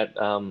I'm aware,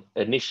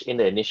 in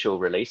the initial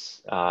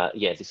release,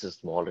 yeah, this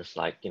is more or less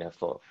like, you know,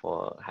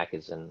 for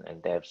hackers and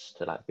devs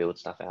to like build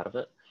stuff out of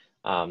it.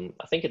 I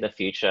think in the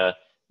future,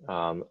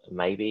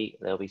 maybe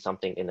there'll be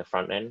something in the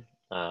front end.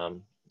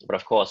 But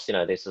of course, you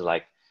know, this is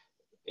like,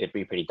 it'd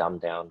be pretty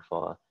dumbed down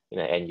for, you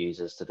know, end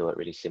users to do it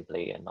really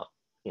simply and not,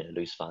 you know,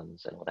 lose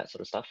funds and all that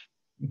sort of stuff.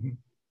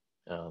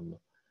 Mm-hmm.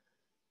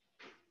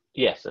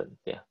 Yeah, so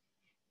yeah.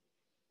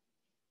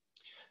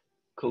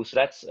 Cool, so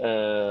that's,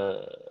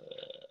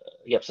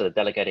 yep, so the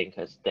delegating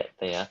because debt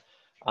there.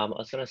 I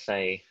was gonna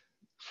say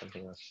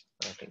something else,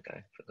 I think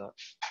I forgot.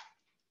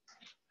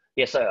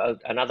 Yeah, so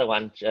another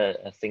one,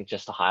 I think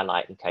just to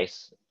highlight in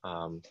case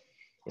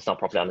it's not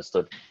properly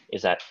understood,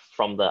 is that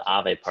from the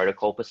Aave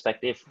protocol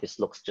perspective, this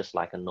looks just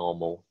like a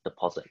normal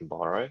deposit and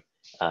borrow.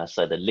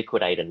 So the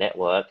liquidator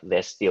network,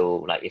 they're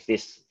still like, if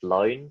this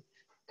loan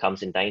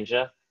comes in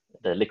danger,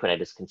 the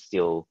liquidators can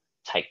still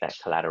take that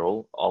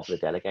collateral of the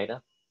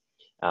delegator.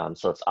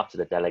 So it's up to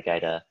the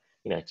delegator,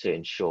 you know, to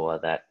ensure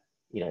that,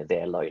 you know,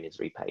 their loan is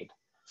repaid.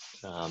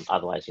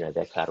 Otherwise, you know,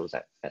 their collateral is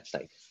at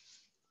stake.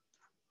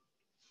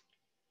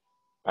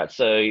 Right,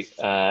 so,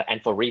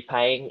 and for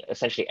repaying,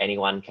 essentially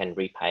anyone can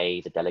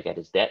repay the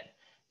delegator's debt.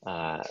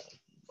 I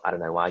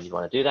don't know why you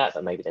want to do that,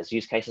 but maybe there's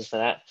use cases for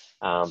that.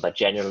 But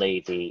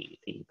generally, the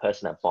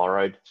person that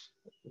borrowed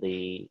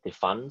the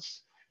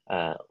funds,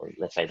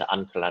 let's say the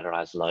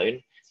uncollateralized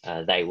loan,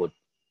 they would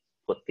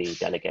put the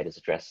delegator's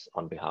address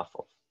on behalf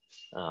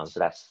of. So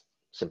that's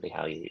simply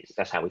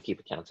that's how we keep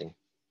accounting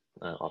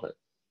of it.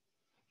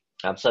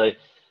 So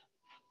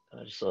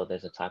I just saw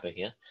there's a typo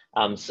here.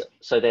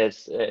 So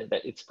there's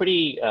it's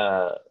pretty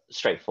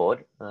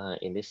straightforward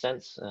in this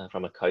sense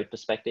from a code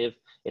perspective.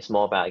 It's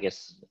more about, I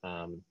guess,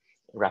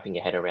 wrapping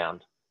your head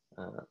around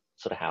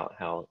sort of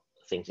how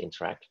things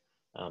interact.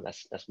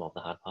 That's more of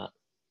the hard part.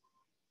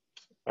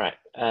 All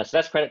right, so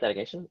that's credit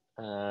delegation.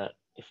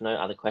 If no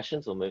other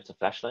questions, we'll move to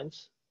flash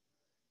loans.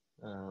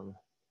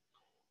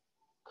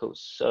 Cool.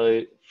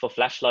 So for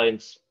flash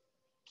loans,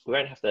 we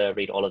won't have to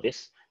read all of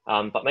this,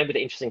 but maybe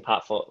the interesting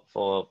part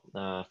for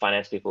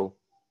finance people,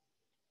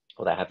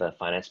 or they have a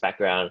finance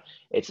background,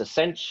 it's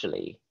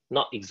essentially,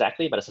 not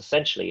exactly, but it's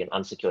essentially an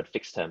unsecured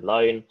fixed term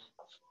loan,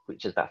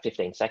 which is about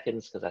 15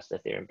 seconds, because that's the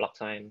Ethereum block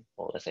time,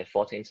 or let's say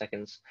 14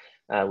 seconds,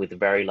 with a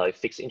very low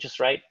fixed interest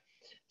rate.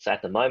 So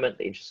at the moment,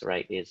 the interest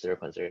rate is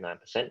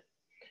 0.09%.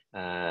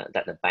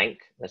 That the bank,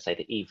 let's say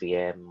the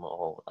EVM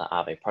or the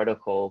Aave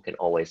protocol, can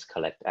always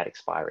collect at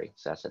expiry.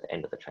 So that's at the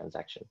end of the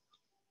transaction.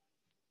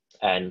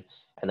 And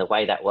the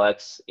way that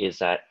works is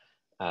that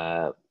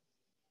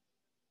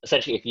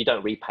essentially, if you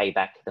don't repay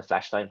back the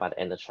flash loan by the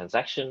end of the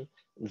transaction,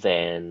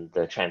 then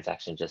the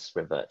transaction just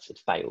reverts, it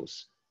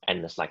fails,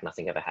 and it's like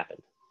nothing ever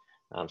happened.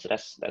 So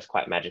that's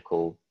quite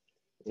magical.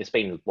 It's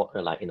been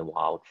like in the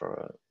wild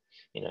for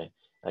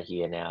a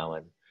year now,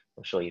 and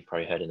I'm sure you've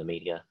probably heard in the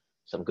media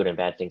some good and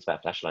bad things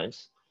about flash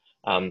loans.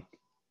 I'll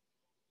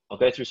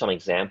go through some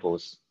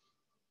examples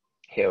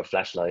here of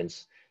flash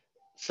loans.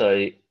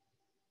 So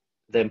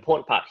the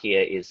important part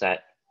here is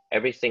that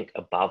everything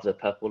above the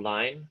purple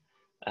line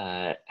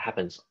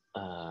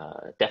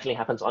definitely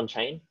happens on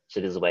chain.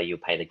 So this is where you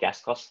pay the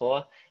gas cost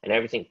for, and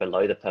everything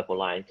below the purple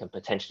line can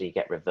potentially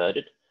get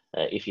reverted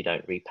if you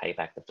don't repay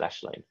back the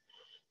flash loan.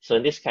 So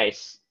in this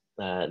case,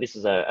 this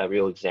is a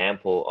real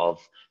example of,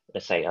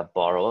 let's say, a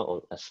borrower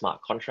or a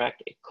smart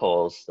contract. It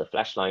calls the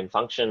flash loan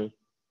function,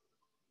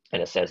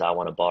 and it says, I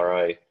want to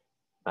borrow,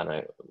 I don't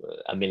know,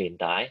 1 million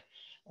DAI.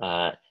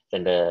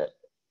 Then the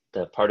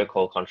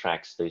protocol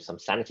contracts do some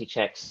sanity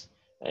checks.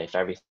 If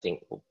everything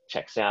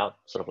checks out,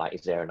 sort of like,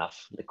 is there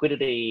enough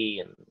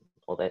liquidity,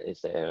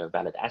 is there a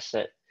valid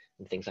asset,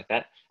 and things like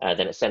that.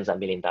 Then it sends that 1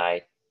 million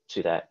DAI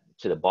to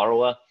the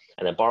borrower,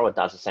 and the borrower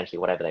does essentially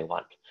whatever they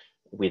want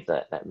with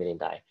that 1 million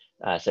DAI.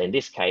 So in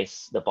this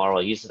case, the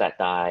borrower uses that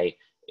DAI,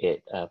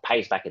 it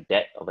pays back a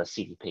debt of a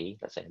CDP,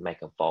 let's say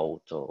make a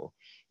vault or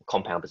a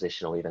compound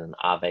position or even an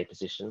Aave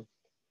position.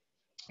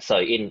 So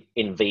in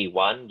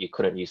V1, you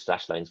couldn't use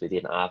flash loans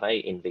within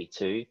Aave. In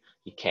V2,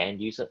 you can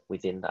use it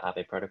within the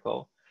Aave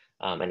protocol,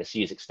 and it's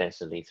used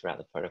extensively throughout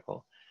the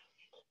protocol.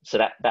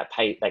 So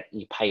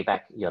you pay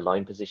back your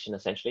loan position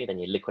essentially, then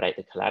you liquidate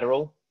the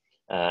collateral,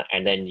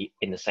 and then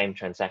in the same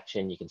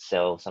transaction, you can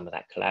sell some of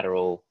that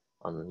collateral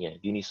on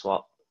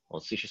Uniswap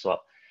or SushiSwap,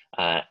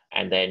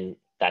 and then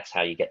that's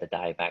how you get the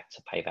DAI back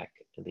to pay back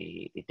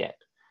the debt.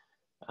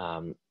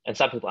 And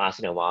some people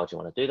ask, why would you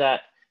want to do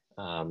that?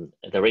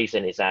 The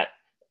reason is that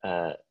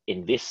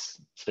in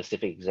this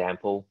specific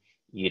example,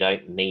 you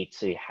don't need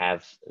to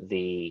have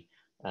the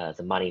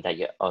money that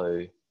you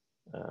owe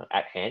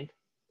at hand,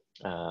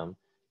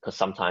 because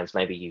sometimes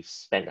maybe you've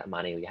spent that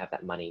money or you have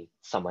that money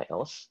somewhere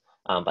else.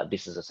 But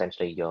this is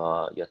essentially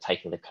you're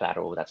taking the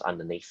collateral that's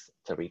underneath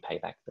to repay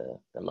back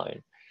the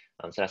loan.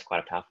 So that's quite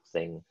a powerful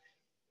thing.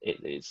 It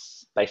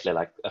is basically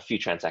like a few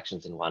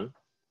transactions in one.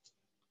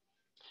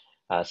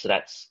 So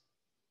that's,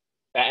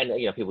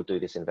 and people do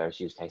this in various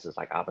use cases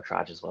like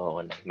arbitrage as well,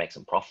 and they make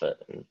some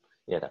profit, and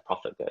that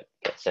profit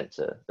gets sent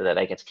to,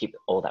 they get to keep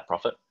all that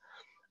profit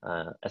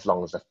as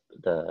long as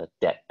the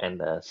debt and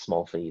the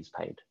small fee is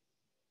paid.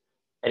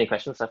 Any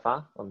questions so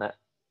far on that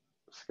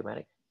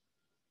schematic?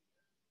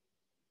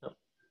 No.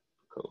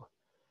 Cool.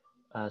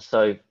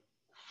 So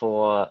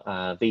for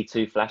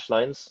V2 flash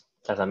loans,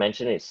 as I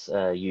mentioned, it's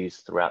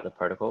used throughout the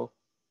protocol.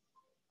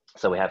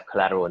 So we have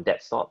collateral and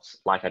debt swaps,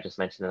 like I just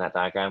mentioned in that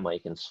diagram, where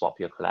you can swap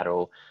your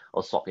collateral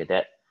or swap your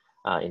debt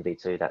in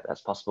V2.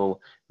 That's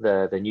possible.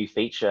 The new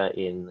feature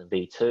in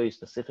V2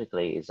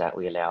 specifically is that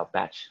we allow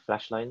batch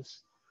flash loans,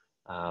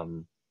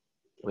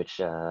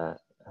 which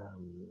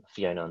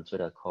Fiona on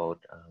Twitter called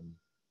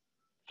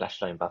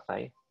flash loan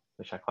buffet,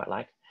 which I quite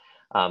like.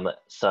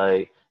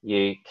 So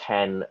you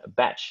can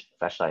batch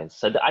flash loans.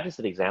 So I just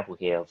did an example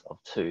here of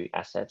 2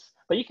 assets,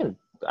 but you can,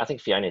 I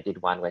think Fiona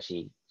did one where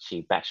she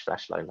batched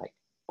flash loan like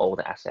all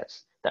the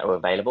assets that were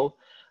available.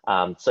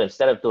 So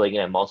instead of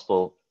doing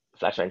multiple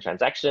flash loan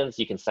transactions,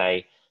 you can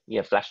say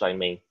flash loan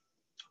me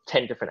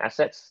 10 different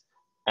assets,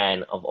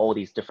 and of all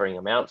these differing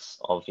amounts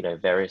of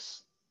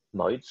various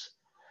modes,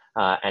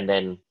 and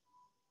then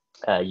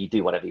you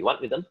do whatever you want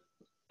with them,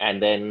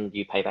 and then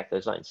you pay back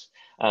those loans,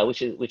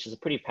 which is a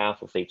pretty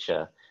powerful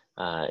feature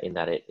in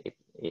that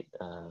it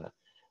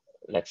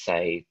let's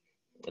say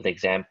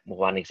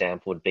one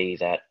example would be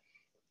that,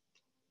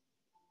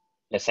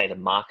 let's say the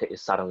market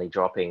is suddenly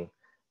dropping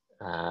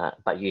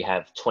but you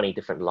have 20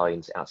 different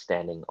loans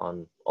outstanding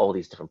on all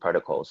these different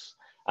protocols.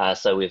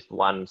 So with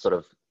one sort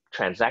of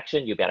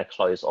transaction, you'll be able to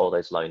close all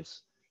those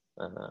loans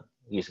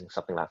using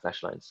something like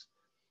flash loans,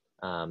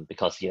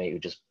 because you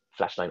just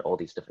flash loan all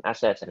these different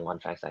assets, and in one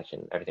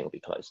transaction, everything will be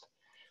closed.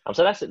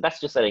 So that's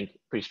just a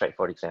pretty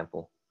straightforward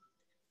example.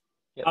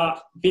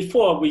 Yep.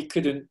 Before you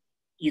couldn't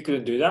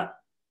do that?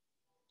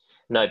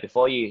 No,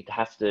 before you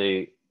have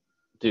to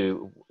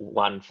do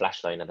one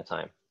flash loan at a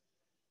time.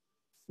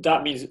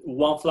 That means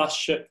one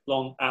flash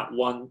loan at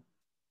one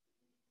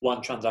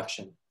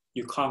transaction.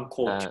 You can't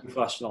call two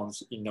flash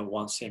loans in the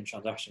one same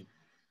transaction.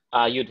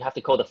 You'd have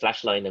to call the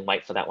flash loan and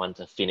wait for that one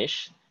to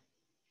finish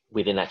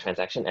within that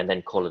transaction, and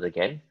then call it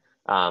again,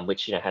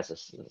 which has a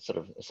sort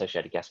of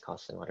associated gas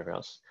costs and whatever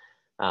else.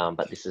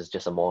 But this is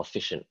just a more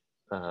efficient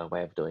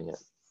way of doing it.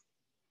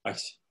 I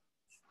see.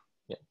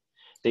 Yeah.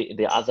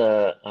 The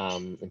other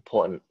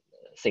important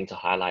thing to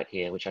highlight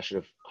here, which I should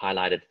have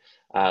highlighted,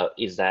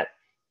 is that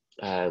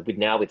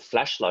with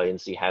flash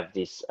loans, you have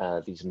these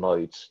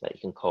modes that you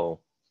can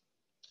call.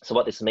 So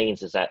what this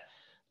means is that,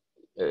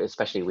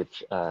 especially with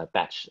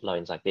batch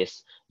loans like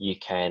this, you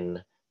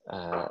can,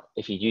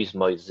 if you use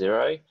mode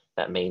 0,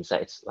 that means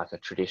that it's like a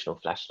traditional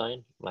flash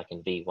loan, like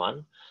in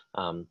V1.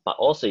 But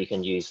also you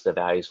can use the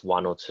values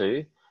 1 or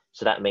 2.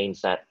 So that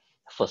means that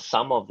for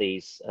some of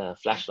these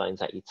flash loans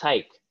that you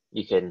take,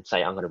 you can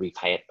say, I'm going to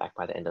repay it back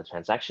by the end of the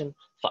transaction.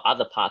 For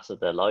other parts of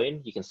the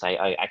loan, you can say,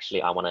 oh,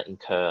 actually, I want to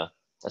incur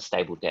a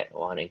stable debt,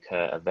 or I want to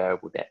incur a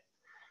variable debt.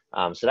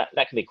 So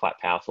that can be quite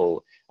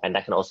powerful, and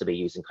that can also be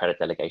used in credit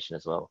delegation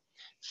as well.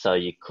 So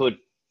you could,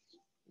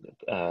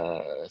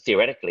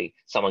 theoretically,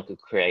 someone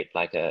could create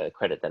like a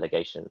credit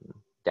delegation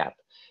DApp,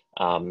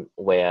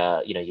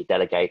 where you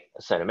delegate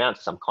a certain amount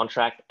to some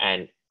contract,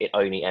 and it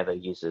only ever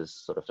uses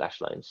sort of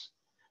flash loans.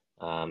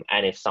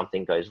 And if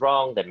something goes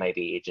wrong, then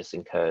maybe it just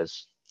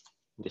incurs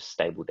this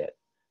stable debt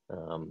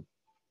on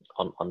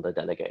the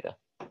delegator.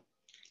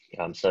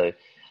 So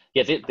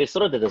yeah, this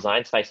sort of the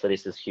design space for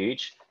this is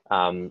huge.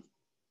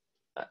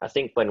 I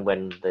think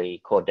when the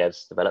core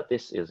devs developed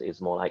this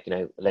is more like,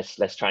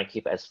 let's try and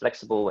keep it as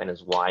flexible and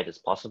as wide as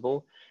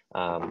possible.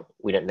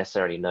 We don't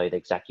necessarily know the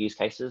exact use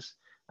cases,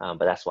 but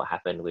that's what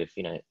happened with,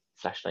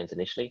 flash loans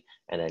initially.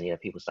 And then,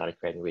 people started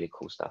creating really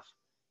cool stuff.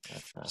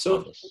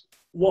 So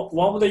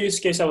one of the use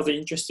cases I was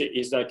interested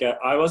is like,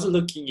 I was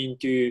looking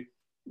into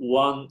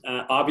one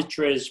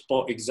arbitrage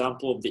for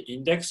example of the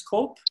index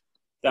corp.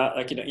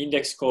 That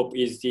index corp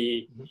is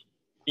the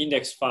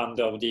index fund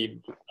of the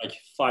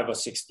 5 or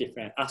 6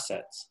 different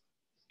assets,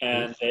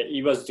 and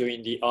it was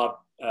doing the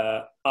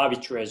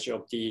arbitrage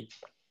of the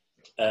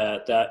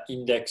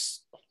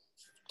index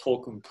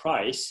token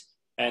price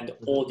and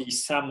all the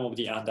sum of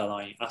the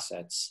underlying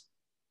assets.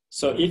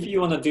 So if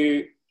you want to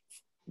do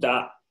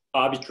that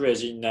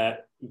arbitrage in a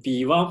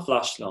V1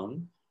 flash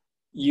loan,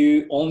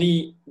 you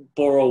only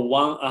borrow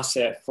one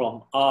asset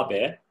from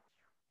Aave,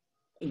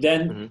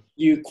 then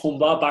you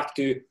convert back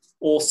to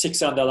all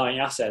 6 underlying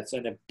assets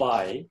and then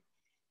buy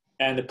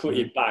and put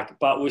it back.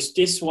 But with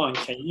this one,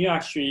 can you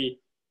actually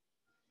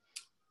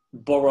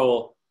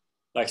borrow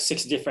like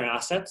 6 different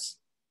assets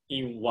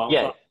in one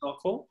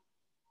protocol?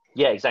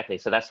 Yeah, exactly.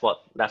 So that's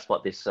what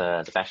this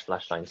the bash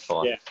flash loan is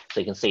for. Yeah. So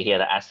you can see here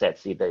the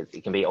assets,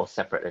 it can be all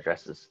separate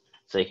addresses.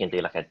 So you can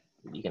do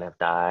you can have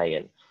DAI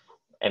and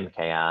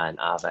MKR and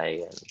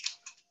Aave and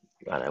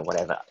I don't know,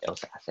 whatever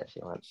else assets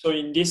you want. So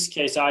in this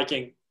case, I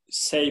can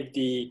save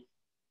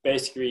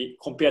basically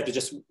compared to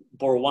just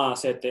borrow one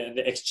asset and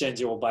the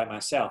exchange it all by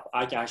myself,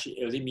 I can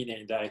actually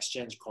eliminate the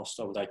exchange cost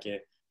of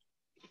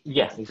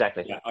Yeah,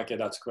 exactly. Yeah, okay,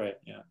 that's great.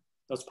 Yeah,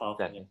 that's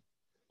powerful. Exactly.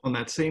 On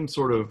that same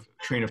sort of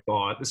train of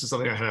thought, this is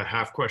something I had a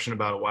half question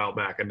about a while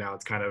back, and now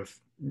it's kind of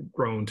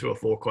grown to a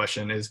full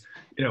question is,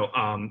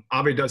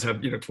 Aave does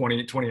have,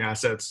 20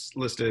 assets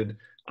listed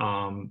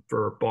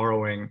for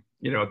borrowing.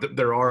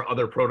 There are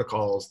other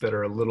protocols that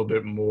are a little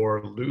bit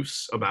more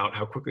loose about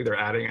how quickly they're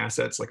adding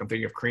assets. Like I'm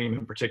thinking of Cream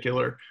in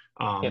particular,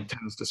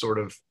 tends to sort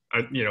of,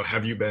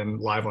 have you been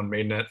live on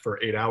mainnet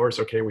for 8 hours?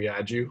 Okay, we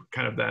add you,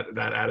 kind of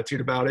that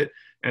attitude about it.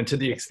 And to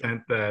the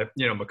extent that,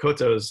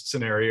 Makoto's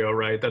scenario,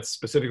 right, that's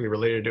specifically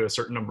related to a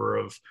certain number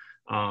of,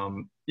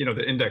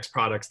 the index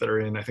products that are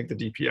in, I think, the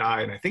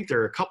DPI. And I think there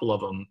are a couple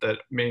of them that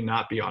may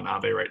not be on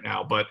Aave right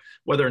now, but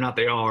whether or not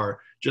they are,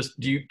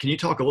 can you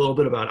talk a little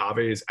bit about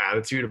Aave's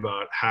attitude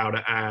about how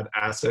to add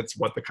assets,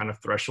 what the kind of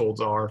thresholds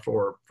are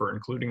for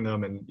including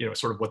them, and,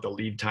 sort of what the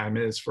lead time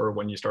is for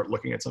when you start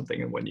looking at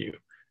something and when you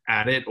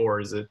add it, or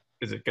is it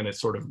going to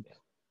sort of,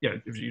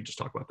 if you just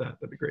talk about that,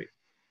 that'd be great.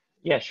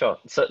 Yeah, sure.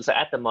 So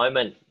at the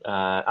moment,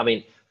 I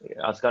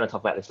was going to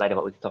talk about this later,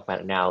 but we can talk about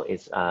it now,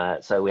 is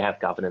so we have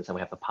governance and we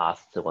have a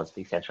path towards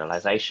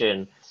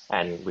decentralization,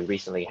 and we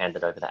recently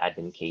handed over the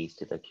admin keys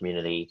to the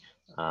community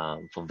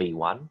for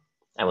V1,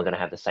 and we're going to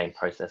have the same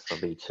process for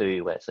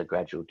V2, where it's a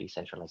gradual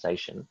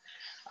decentralization.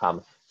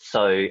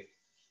 So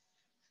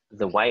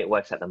the way it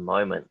works at the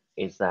moment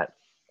is that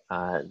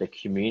the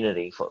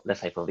community,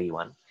 let's say for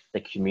V1,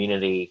 the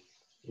community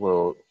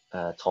will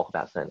talk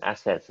about certain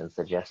assets and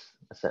suggest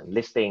a certain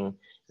listing.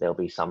 There'll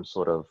be some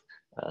sort of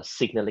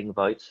signaling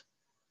vote.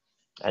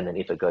 And then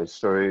if it goes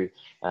through,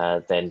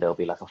 then there'll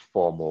be like a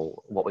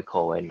formal, what we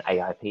call an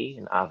AIP,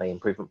 an Aave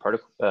improvement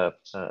protocol,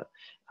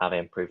 Aave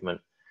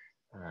improvement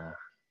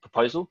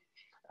proposal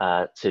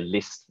to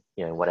list,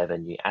 whatever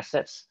new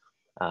assets.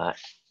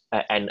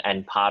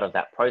 And part of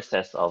that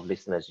process of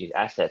listing those new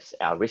assets,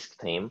 our risk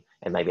team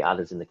and maybe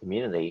others in the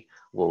community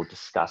will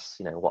discuss,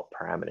 what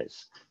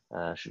parameters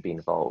should be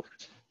involved.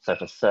 So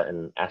for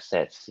certain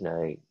assets,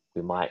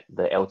 we might,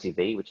 the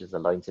LTV, which is the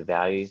loan to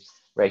value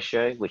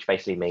ratio, which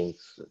basically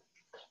means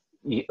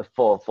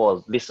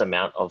for this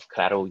amount of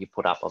collateral you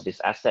put up of this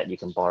asset, you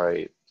can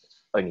borrow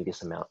only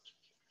this amount.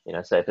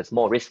 So if it's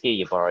more risky,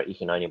 you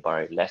can only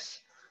borrow less.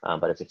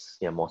 But if it's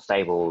more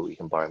stable, you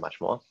can borrow much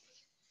more.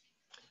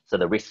 So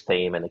the risk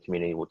team and the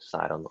community will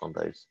decide on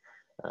those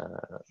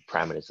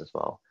parameters as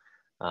well.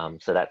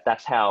 So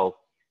that's how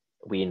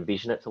we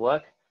envision it to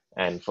work.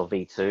 And for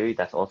V2,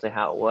 that's also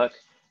how it works.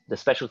 The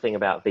special thing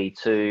about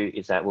V2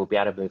 is that we'll be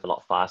able to move a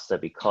lot faster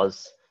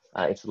because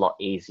it's a lot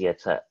easier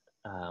to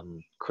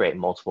create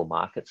multiple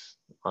markets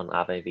on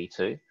Aave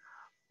V2.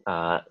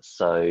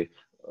 So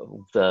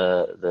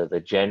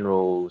the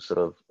general sort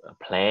of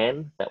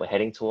plan that we're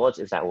heading towards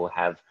is that we'll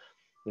have,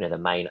 the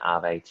main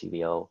Aave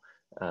TVL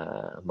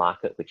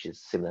market, which is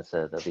similar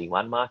to the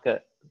V1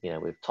 market,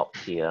 with top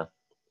tier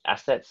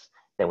assets.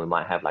 Then we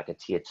might have like a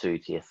tier 2,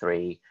 tier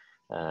 3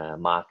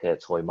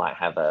 markets, or we might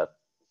have a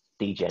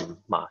degen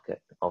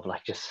market of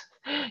like just,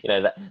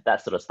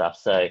 that sort of stuff.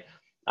 So,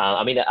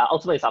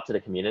 ultimately it's up to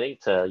the community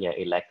to,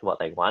 elect what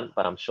they want,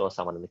 but I'm sure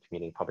someone in the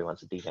community probably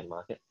wants a degen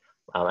market.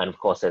 And of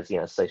course there's,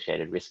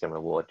 associated risk and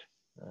reward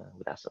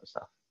with that sort of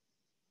stuff.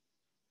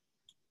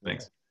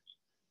 Thanks.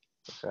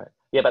 That's right.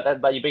 Yeah,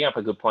 but you bring up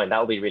a good point. That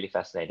will be really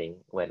fascinating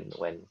when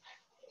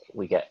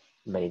we get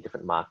many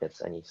different markets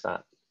and you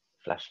start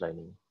flash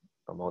loaning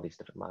from all these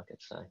different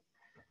markets. So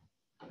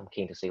I'm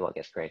keen to see what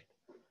gets created.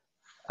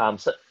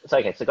 So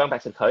going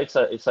back to the code.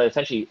 So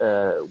essentially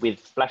with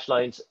flash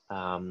loans,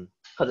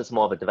 because it's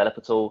more of a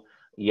developer tool,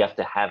 you have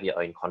to have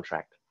your own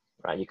contract,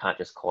 right? You can't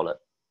just call it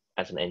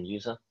as an end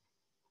user.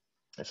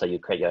 And so you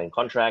create your own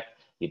contract,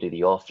 you do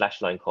your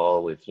flash loan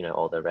call with,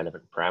 all the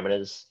relevant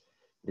parameters.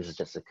 This is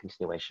just a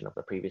continuation of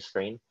the previous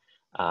screen.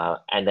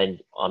 And then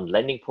on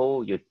lending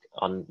pool, you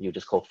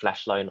just call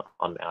flash loan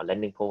on our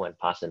lending pool and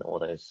pass in all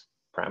those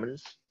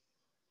parameters.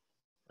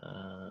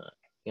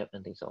 Yep,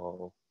 and these are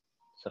all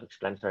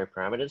self-explanatory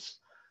parameters.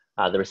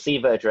 The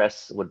receiver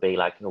address would be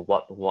like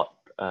what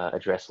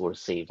address will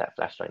receive that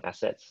flash loan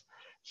assets.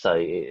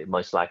 So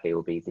most likely it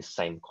will be this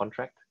same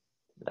contract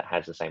that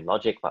has the same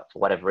logic, but for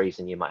whatever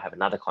reason, you might have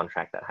another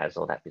contract that has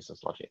all that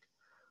business logic.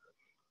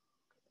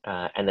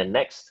 And then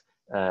next,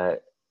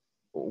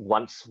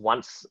 once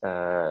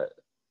our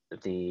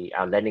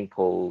lending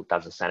pool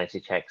does the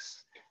sanity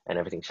checks and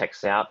everything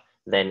checks out,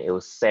 then it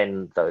will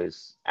send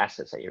those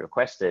assets that you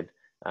requested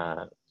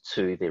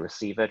to the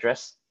receiver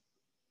address.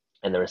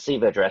 And the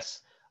receiver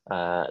address,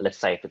 let's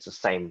say if it's the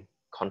same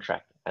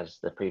contract as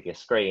the previous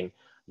screen,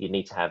 you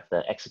need to have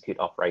the execute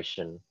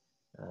operation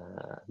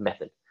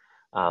method.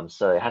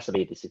 So it has to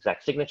be this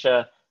exact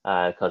signature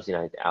because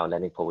our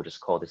lending pool will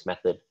just call this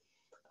method.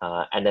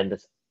 And then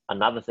there's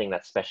another thing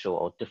that's special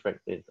or different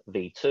with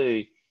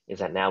V2 is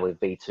that now with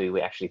V2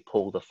 we actually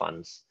pull the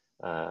funds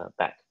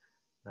back.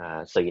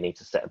 So you need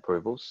to set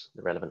approvals,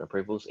 the relevant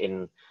approvals.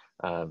 In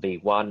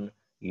V1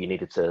 you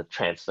needed to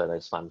transfer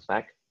those funds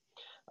back.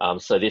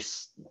 So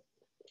this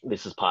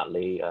is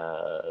partly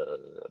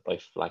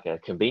both like a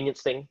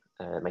convenience thing,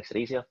 it makes it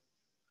easier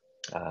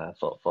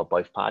for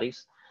both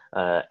parties,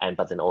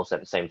 but then also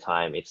at the same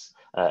time it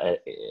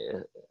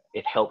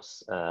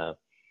helps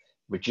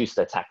reduce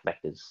the attack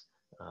vectors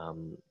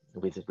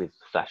with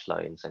flash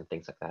loans and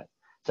things like that.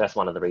 So that's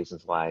one of the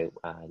reasons why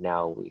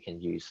now we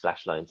can use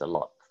flash loans a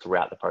lot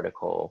throughout the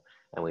protocol,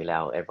 and we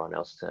allow everyone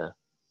else to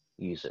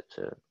use it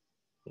to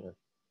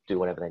do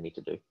whatever they need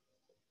to do.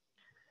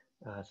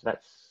 So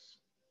that's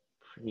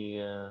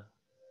pretty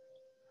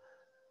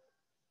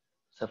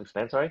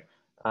self-explanatory.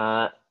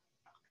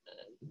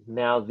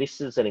 Now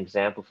this is an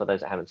example for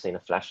those that haven't seen a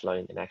flash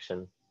loan in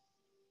action.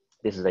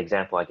 This is the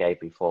example I gave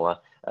before.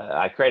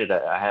 I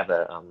have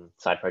a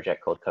side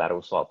project called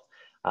Collateral Swap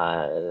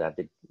that I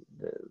did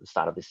the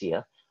start of this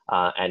year.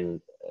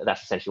 And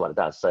that's essentially what it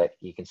does. So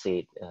you can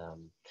see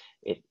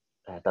it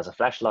does a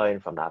flash loan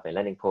from the Aave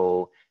lending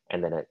pool,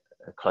 and then it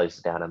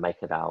closes down and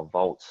makes it our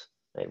vault.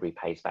 It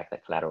repays back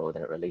that collateral,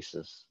 then it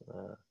releases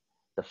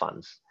the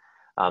funds.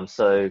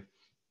 So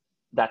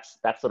that's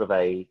sort of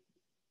a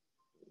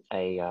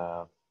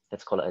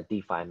let's call it a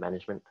DeFi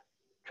management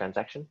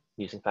transaction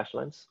using flash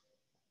loans.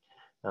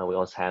 We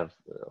also have,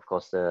 of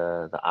course,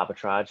 the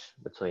arbitrage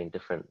between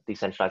different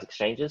decentralized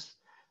exchanges.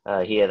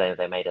 Here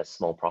they made a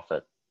small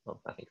profit,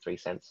 I think 3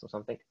 cents or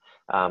something.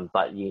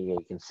 But you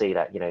can see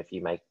that if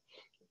you make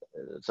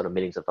sort of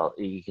millions of dollars,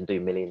 you can do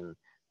 $1 million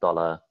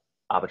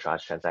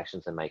arbitrage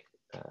transactions and make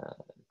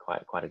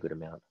quite a good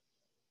amount.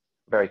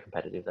 Very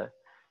competitive though.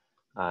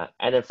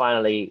 And then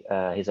finally,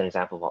 here's an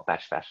example of what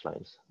batch flash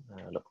loans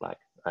look like.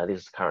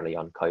 This is currently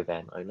on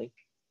Kovan only.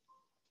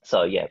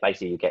 So yeah,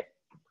 basically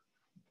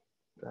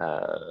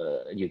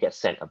you get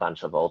sent a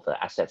bunch of all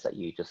the assets that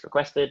you just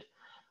requested,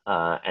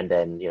 and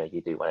then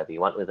you do whatever you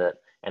want with it,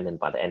 and then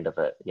by the end of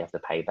it, you have to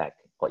pay back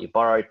what you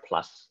borrowed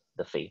plus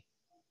the fee.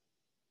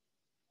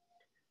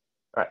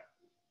 All right.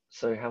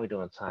 So how are we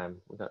doing on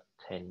time? We've got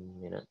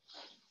 10 minutes.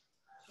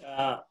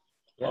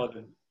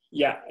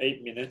 Yeah,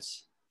 8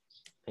 minutes.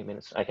 8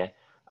 minutes. Okay.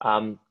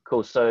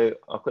 Cool. So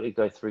I'll quickly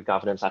go through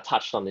governance. I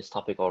touched on this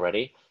topic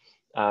already.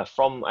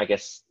 From, I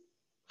guess,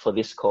 for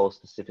this call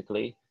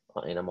specifically,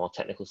 in a more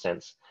technical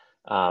sense,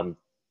 as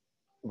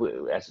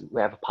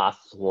we have a path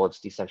towards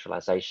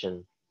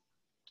decentralization,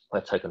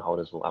 where token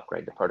holders will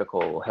upgrade the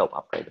protocol or help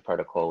upgrade the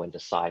protocol and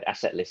decide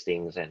asset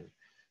listings and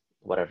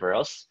whatever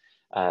else.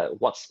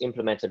 What's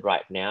implemented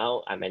right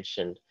now, I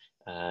mentioned,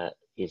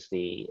 is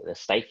the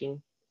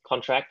staking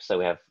contract. So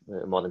we have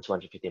more than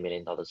 $250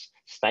 million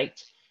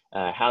staked.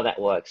 How that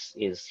works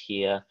is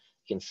here,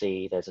 you can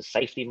see there's a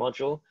safety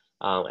module,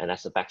 and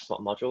that's a backstop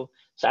module.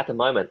 So at the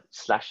moment,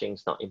 slashing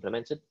is not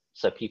implemented.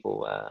 So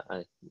people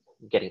are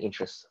getting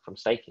interest from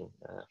staking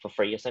for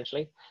free,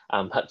 essentially.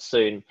 But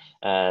soon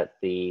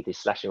the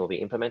slashing will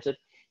be implemented,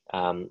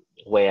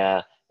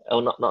 where,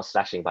 or not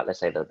slashing, but let's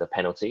say the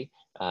penalty,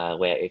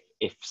 where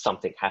if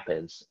something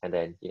happens and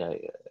then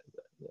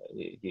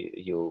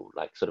you'll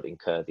like sort of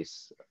incur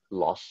this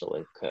loss or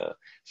incur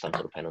some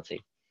sort of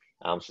penalty.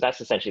 So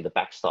that's essentially the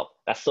backstop.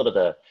 That's sort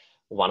of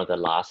one of the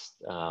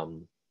last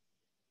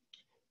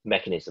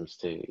mechanisms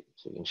to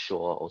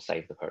ensure or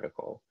save the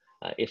protocol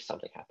if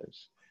something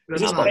happens.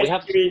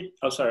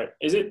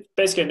 Is it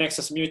basically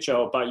Nexus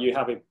Mutual, but you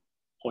have it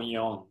on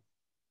your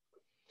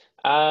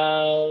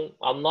own?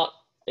 I'm not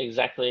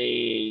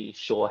exactly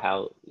sure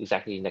how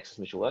exactly Nexus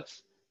Mutual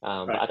works.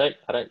 Right.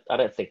 But I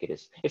don't think it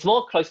is. It's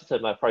more closer to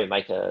probably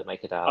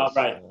MakerDAO's. Oh,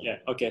 right. Yeah.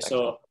 Okay.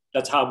 So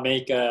that's how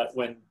Maker,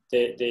 when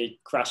they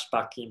crashed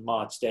back in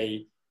March,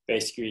 they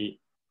basically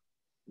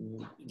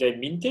they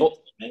minted. Well,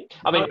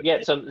 I mean,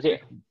 yeah. So yeah,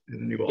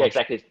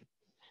 exactly.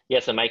 Yeah,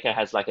 so Maker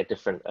has like a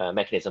different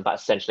mechanism, but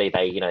essentially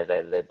they, you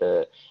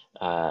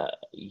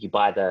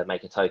buy the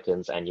Maker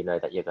tokens and you know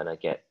that you're going to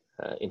get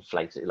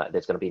inflated, like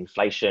there's going to be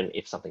inflation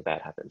if something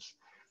bad happens,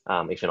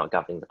 if you're not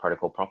governing the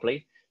protocol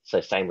properly.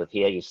 So same with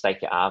here, you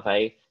stake your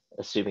Aave,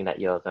 assuming that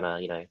you're going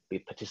to,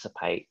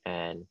 participate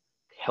and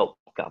help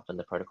govern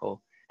the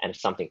protocol. And if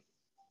something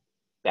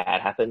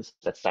bad happens,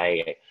 let's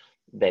say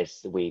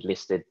we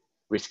listed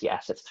risky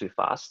assets too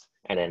fast,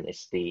 and then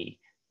it's the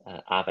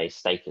Aave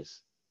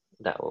stakers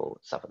that will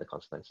suffer the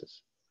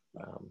consequences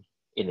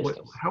in this case.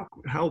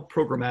 How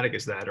programmatic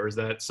is that? Or is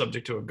that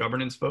subject to a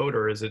governance vote?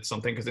 Or is it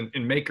something, because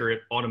in Maker,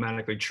 it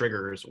automatically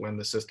triggers when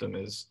the system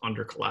is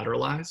under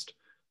collateralized.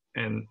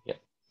 And yeah.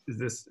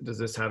 Does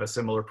this have a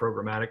similar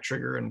programmatic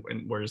trigger? And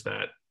where's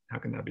that? How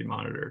can that be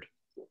monitored?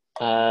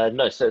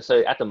 No,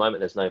 so at the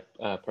moment, there's no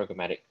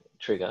programmatic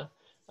trigger.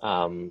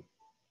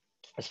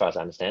 As far as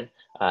I understand,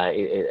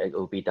 it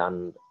will be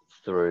done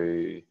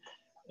through,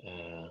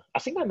 I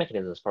think that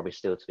mechanism is probably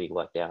still to be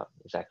worked out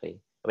exactly.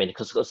 I mean,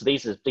 because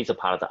these are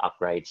part of the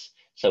upgrades.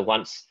 So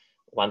once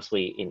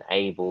we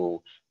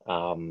enable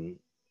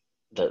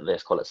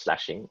let's call it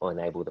slashing, or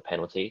enable the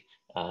penalty,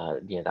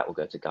 that will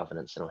go to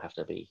governance, and it'll have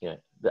to be,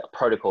 the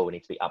protocol will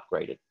need to be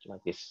upgraded.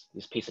 Like this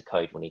piece of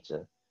code will need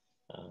to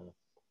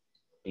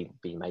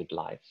be made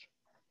live.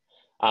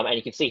 And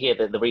you can see here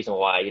the reason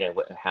why,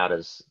 how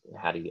do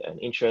you earn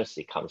interest?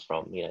 It comes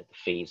from, the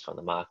fees from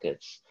the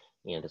markets.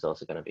 There's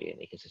also going to be an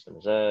ecosystem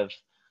reserve.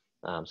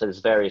 So there's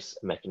various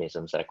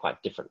mechanisms that are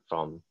quite different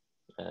from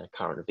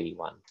current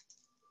V1.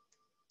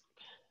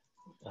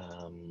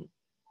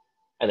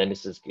 And then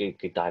this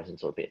could dive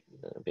into a bit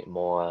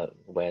more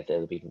where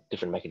there'll be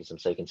different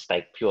mechanisms. So you can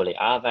stake purely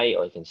Aave,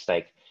 or you can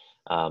stake,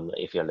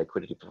 if you're a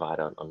liquidity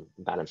provider on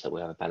Balancer, we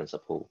have a Balancer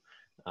pool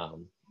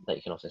that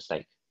you can also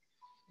stake.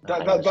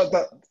 That's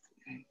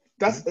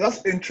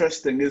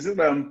interesting. Is it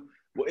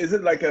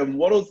like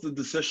what was the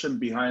decision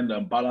behind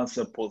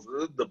Balancer pools?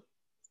 Is it the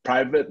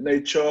private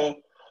nature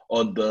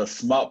or the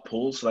smart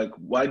pools? Like,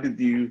 why did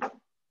you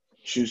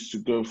choose to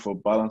go for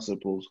Balancer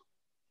pools?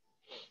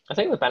 I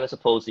think with Balancer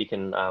pools, you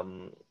can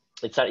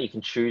it's that you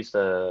can choose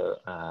the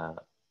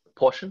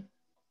portion.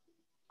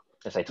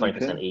 Let's say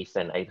 20% ETH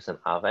and 8%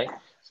 Aave.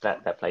 So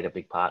that played a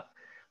big part.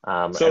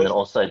 And then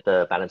also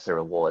the Balancer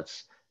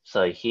rewards.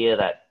 So here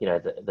that,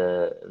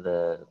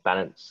 the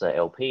Balancer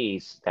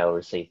LPs, they will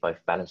receive both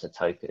Balancer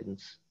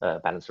tokens,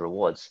 Balancer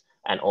rewards,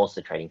 and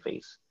also trading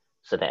fees.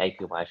 So the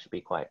APY should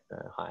be quite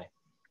high,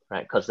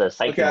 right? Because the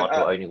safety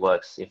module only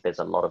works if there's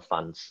a lot of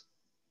funds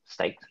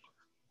staked.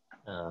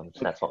 So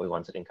that's what we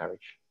wanted to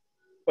encourage.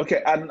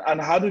 Okay,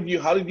 and how did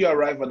you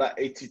arrive at that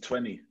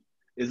 80-20?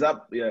 Is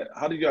that,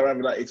 how did you arrive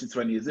at that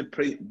 80-20? Is it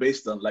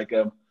based on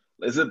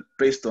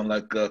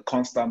like a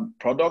constant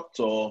product,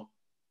 or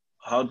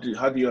how do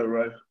you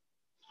arrive?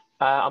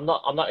 I'm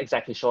not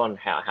exactly sure on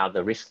how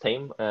the risk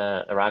team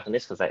arrived on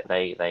this, because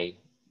they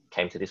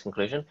came to this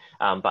conclusion.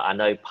 But I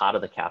know part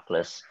of the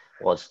calculus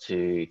was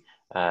to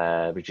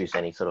reduce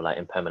any sort of like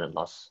impermanent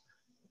loss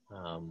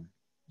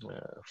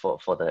for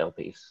the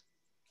LPs,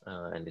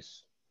 and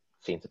this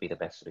seems to be the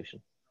best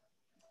solution.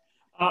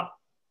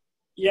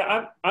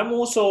 Yeah, I'm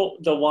also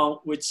the one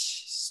which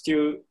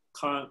still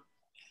can't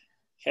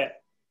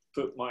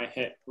put my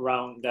head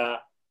around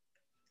that.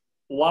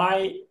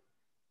 Why?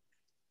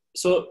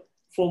 So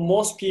for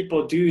most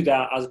people do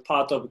that as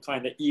part of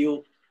kind of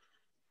yield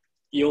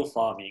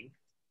farming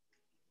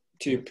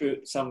to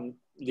put some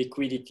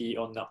liquidity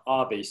on the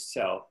Aave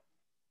itself.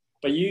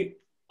 But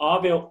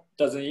Aave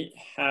doesn't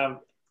have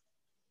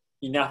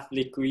enough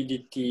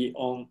liquidity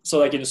on, so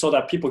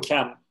that people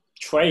can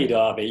trade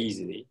Aave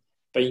easily.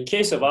 But in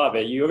case of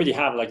Aave, you already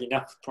have like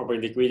enough proper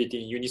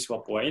liquidity in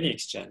Uniswap or any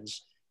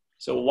exchange.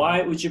 So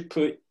why would you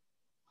put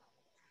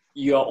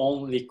your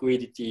own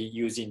liquidity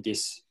using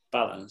this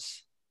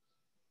balance?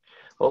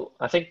 Well,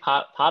 I think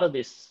part of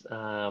this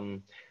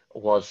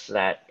was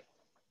that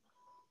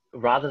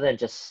rather than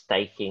just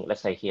staking,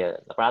 let's say here,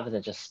 rather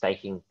than just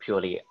staking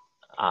purely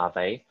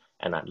Aave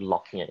and like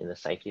locking it in the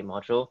safety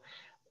module,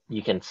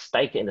 you can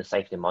stake it in the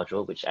safety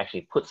module, which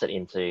actually puts it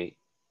into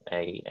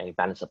a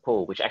balancer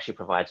pool, which actually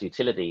provides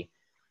utility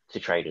to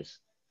traders,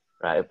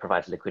 right? It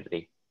provides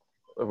liquidity.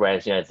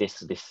 Whereas, you know,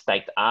 this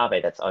staked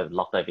Aave that's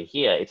locked over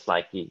here, it's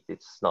like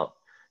it's not,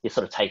 you're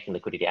sort of taking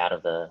liquidity out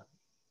of the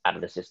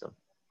system.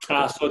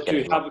 So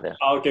to have,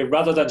 okay,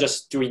 rather than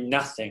just doing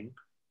nothing,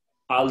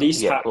 at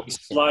least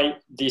having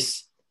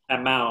this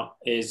amount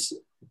is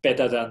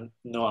better than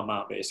no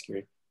amount,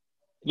 basically.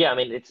 Yeah, I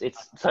mean,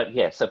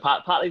 so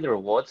partly the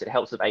rewards, it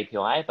helps with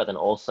API, but then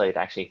also it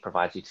actually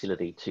provides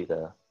utility to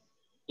the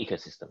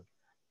ecosystem,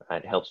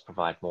 right? It helps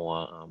provide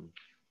more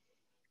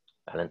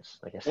balance,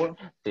 I guess, to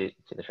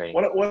the trading.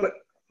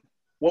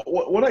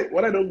 What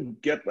I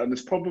don't get, and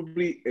it's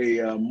probably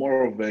a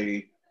more of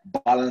a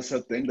balancer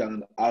thing than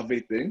an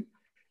Aave thing,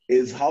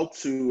 is how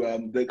to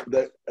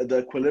the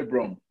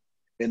equilibrium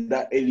in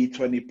that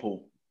 80-20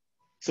 pool.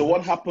 So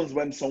what happens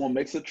when someone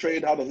makes a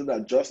trade? How does it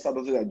adjust? How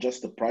does it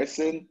adjust the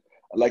pricing?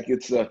 Like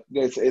it's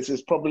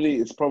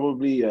probably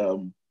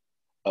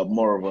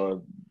more of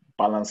a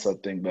balancer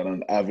thing than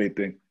an Aave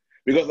thing,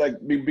 because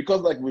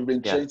we've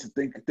been trained to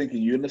think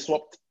in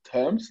Uniswap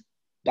terms.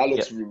 That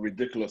looks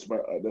ridiculous,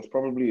 but there's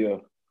probably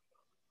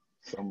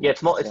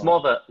it's more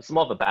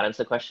of a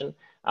balancer question.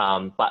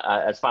 But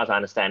as far as I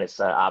understand, it's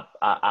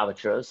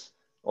arbiters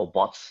or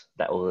bots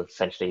that will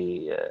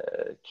essentially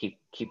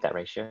keep that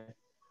ratio.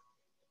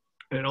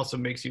 And it also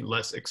makes you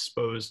less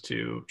exposed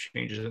to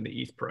changes in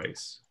the ETH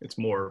price. It's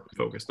more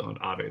focused on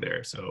Aave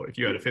there. So if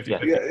you had a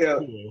 50-50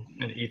 pool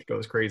and ETH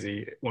goes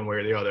crazy one way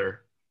or the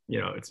other,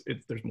 you know,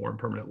 there's more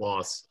impermanent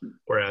loss.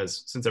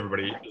 Whereas since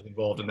everybody is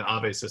involved in the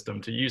Aave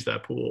system to use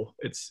that pool,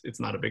 it's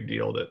not a big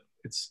deal that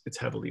it's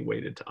heavily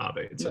weighted to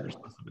Aave. So there's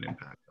less of an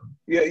impact. But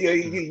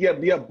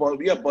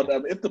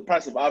if the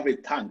price of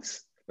Aave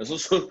tanks, there's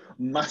also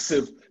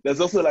massive. There's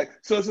also like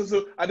so.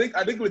 I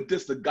think with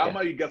this, the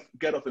gamma you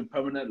get off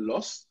impermanent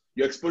loss,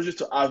 your exposure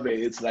to Aave,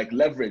 it's like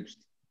leveraged.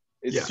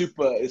 It's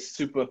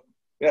super.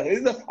 Yeah,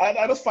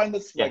 I just find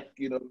this like,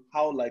 you know,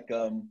 how like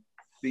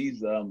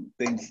these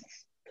things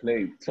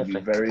play to be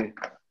very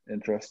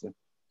interesting.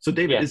 So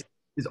David,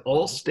 is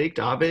all staked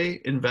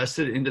Aave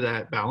invested into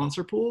that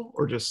balancer pool,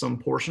 or just some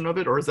portion of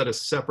it, or is that a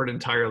separate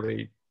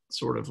entirely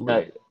sort of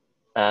loop?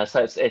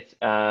 So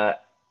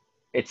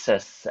it's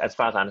as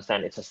far as I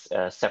understand, it's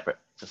a separate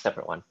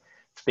one.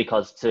 It's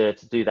because to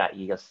do that,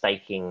 you're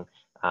staking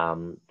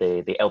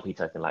the LP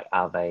token, like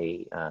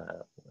Aave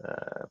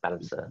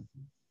balancer.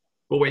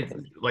 But wait,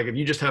 like if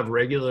you just have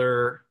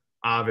regular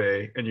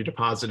Aave and you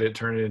deposit it,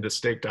 turn it into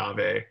staked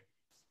Aave,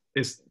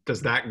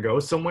 does that go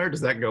somewhere?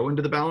 Does that go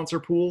into the balancer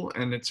pool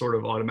and it sort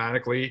of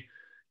automatically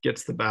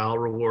gets the BAL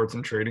rewards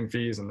and trading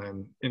fees and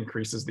then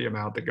increases the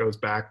amount that goes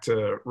back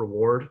to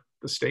reward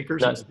the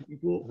stakers in the staking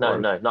pool? No,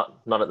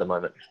 not at the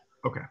moment.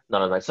 Okay.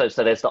 None of those.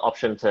 So there's the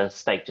option to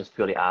stake just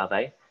purely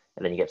Aave,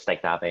 and then you get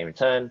staked Aave in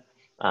return.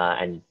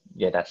 And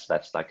that's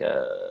like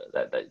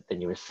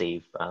then you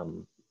receive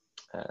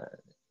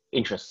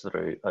interest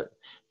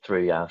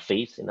through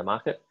fees in the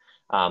market.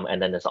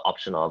 And then there's the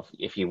option of,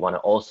 if you want to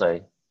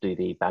also do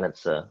the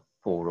balancer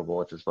pool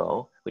rewards as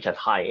well, which has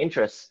high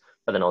interest,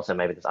 but then also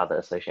maybe there's other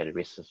associated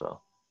risks as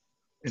well.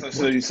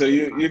 So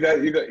you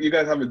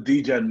guys have a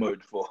degen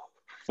mode for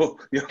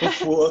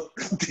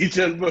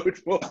degen mode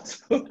for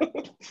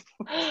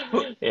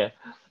yeah,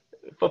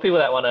 for people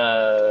that want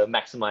to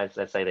maximize,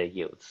 let's say, their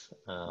yields.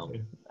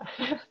 What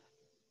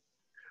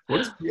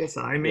does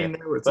PSI mean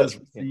there, where it says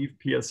receive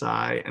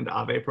PSI and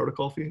Aave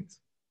protocol fees?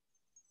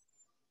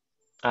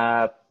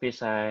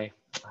 PSI,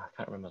 I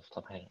can't remember off the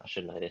top of my head. I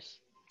should know this.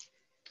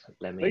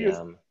 Let me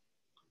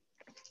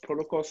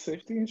protocol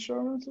safety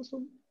insurance or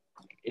something?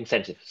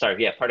 Incentive.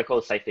 Sorry,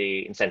 protocol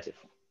safety incentive.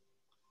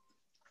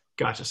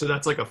 Gotcha. So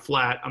that's like a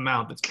flat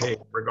amount that's paid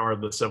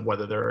regardless of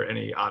whether there are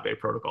any Aave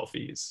protocol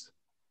fees,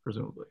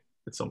 presumably.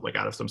 It's something like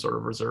out of some sort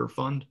of reserve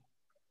fund.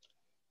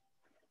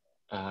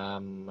 I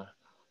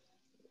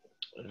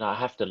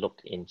have to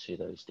look into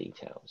those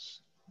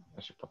details.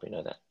 I should probably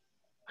know that.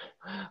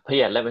 But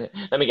yeah, let me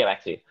get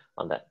back to you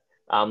on that.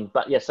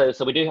 But yeah, so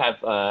we do have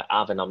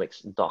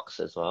Aavonomics docs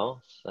as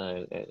well.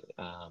 So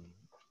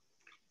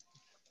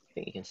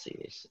think you can see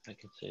this. I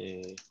can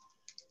do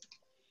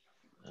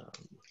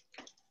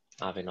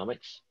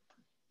Aavenomics.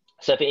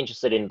 So if you're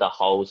interested in the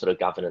whole sort of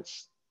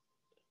governance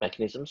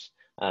mechanisms,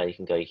 you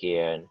can go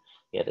here and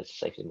yeah, there's a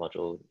safety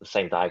module, the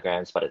same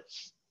diagrams, but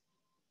it's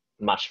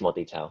much more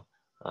detail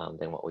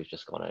than what we've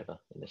just gone over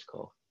in this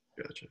call.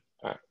 Gotcha.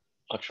 All right,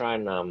 I'll try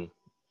and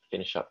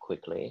finish up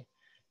quickly.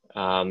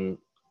 And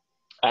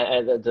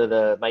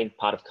the main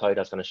part of code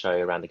I was going to show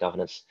you around the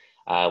governance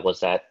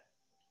was that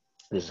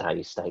this is how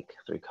you stake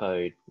through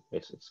code.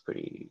 It's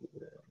pretty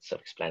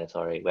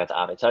self-explanatory. We have the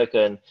Aave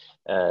token,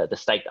 the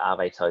staked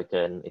Aave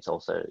token. It's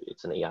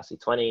an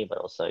ERC20, but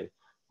also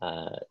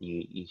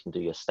you can do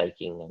your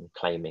staking and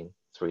claiming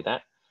through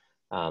that.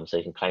 So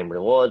you can claim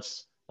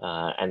rewards,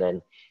 and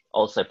then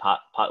also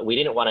we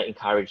didn't want to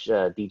encourage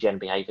degen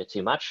behavior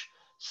too much.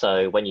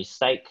 So when you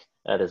stake,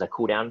 there's a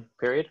cooldown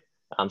period.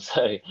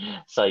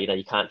 So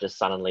you can't just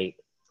suddenly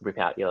rip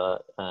out your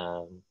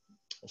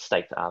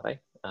staked Aave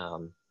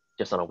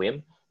just on a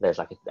whim. There's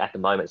at the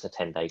moment it's a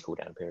 10-day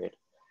cooldown period.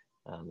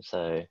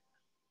 So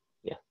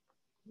yeah,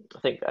 I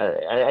think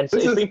and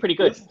it's been pretty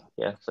good.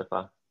 Yeah, so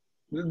far.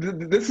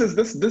 This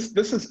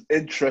is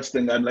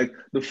interesting, and like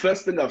the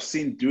first thing I've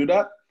seen do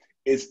that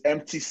is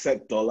empty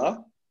set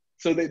dollar.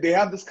 So they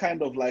have this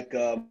kind of like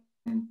a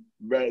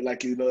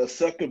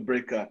circuit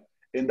breaker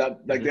in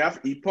that like they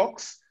have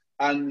epochs,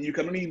 and you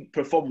can only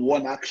perform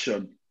one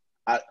action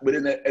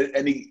within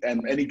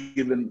any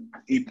given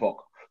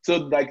epoch. So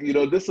like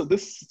this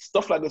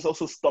stuff like this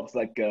also stops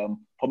like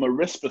from a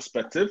risk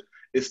perspective,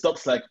 it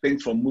stops like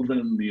things from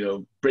moving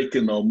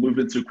breaking or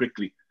moving too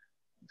quickly.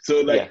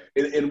 So like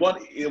in one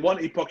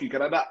epoch you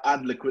can either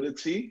add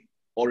liquidity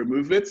or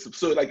remove it.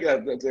 So like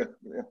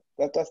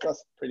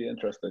that's pretty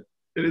interesting.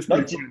 It is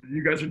pretty funny that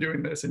you guys are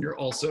doing this, and you're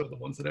also the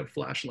ones that have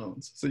flash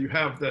loans. So you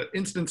have the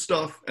instant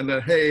stuff, and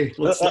then hey,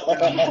 let's slow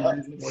down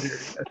reasonable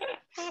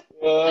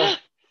here.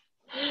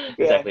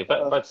 Exactly,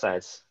 but both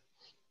sides.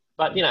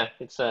 But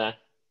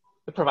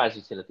it provides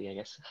utility, I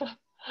guess.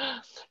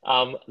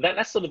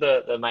 That's sort of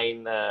the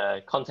main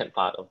content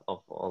part of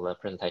all the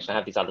presentation. I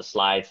have these other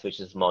slides, which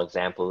is more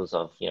examples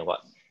of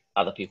what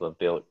other people have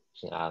built.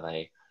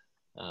 Aave.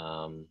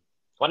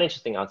 One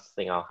interesting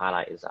thing I'll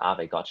highlight is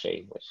Aave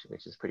Gotchi,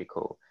 which is pretty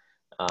cool.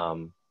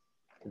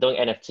 Doing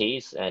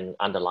NFTs and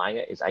underlying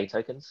it is A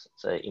tokens,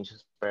 so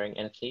interest-bearing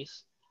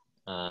NFTs,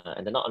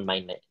 and they're not on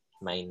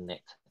mainnet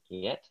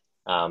yet.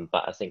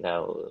 But I think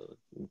they'll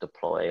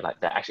deploy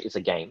actually it's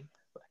a game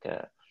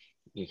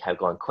you have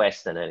go on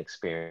quest and then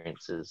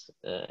experiences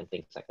and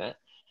things like that,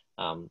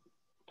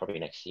 probably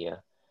next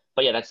year.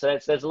 But yeah, there's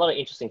a lot of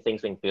interesting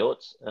things being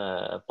built,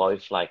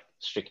 both like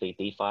strictly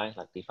DeFi,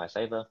 like DeFi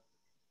Saver,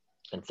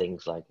 and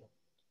things like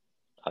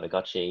Aave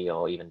Gotchi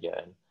or even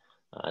Yearn.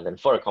 And then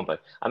for a combo,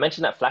 I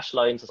mentioned that flash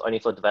loans is only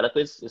for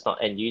developers. It's not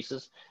end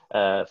users,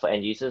 for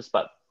end users,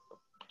 but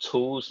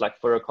tools like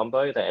for a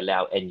combo that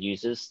allow end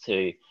users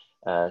to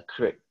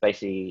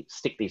basically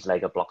stick these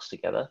Lego blocks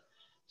together.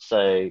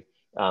 So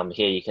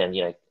here you can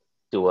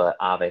do a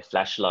Aave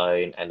flash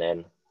loan and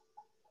then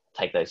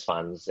take those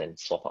funds and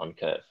swap it on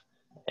Curve,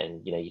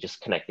 and you just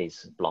connect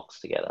these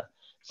blocks together.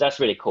 So that's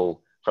really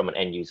cool from an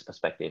end user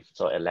perspective.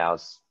 So it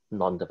allows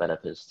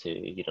non-developers to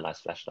utilize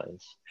flash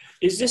loans.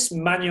 Is this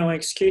manual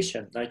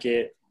execution? Like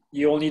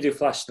you only do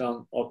flash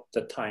loan all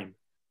the time?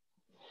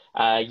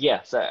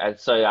 Yeah, so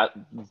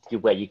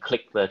where you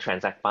click the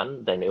transact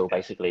button, then it will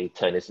basically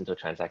turn this into a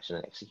transaction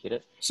and execute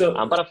it. So,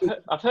 but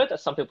I've heard that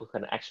some people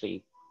can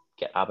actually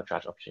get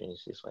arbitrage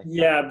opportunities this way.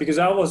 Yeah, because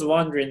I was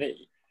wondering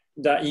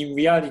that in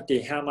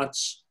reality, how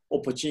much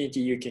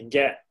opportunity you can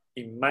get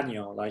in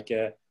manual. Like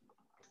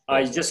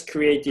I just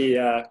created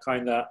a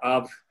kind of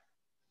Aave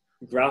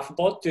graph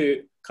bot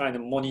to kind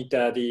of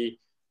monitor the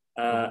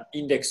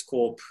index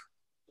corp,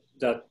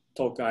 that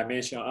token I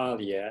mentioned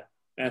earlier.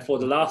 And for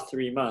the last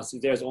 3 months,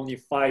 there's only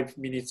 5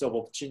 minutes of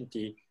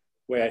opportunity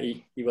where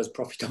it was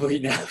profitable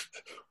enough.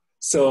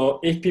 So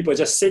if people are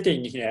just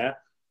sitting here,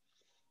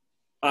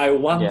 I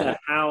wonder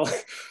how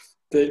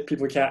the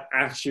people can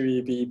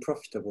actually be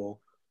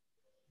profitable.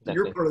 Exactly.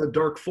 You're part of the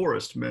dark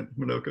forest,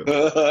 Minoka.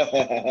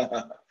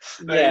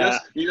 Yeah.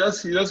 You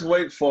just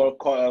wait for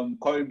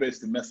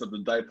Coinbase to mess up the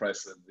DAI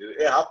pricing.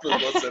 It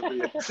happens once every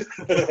year.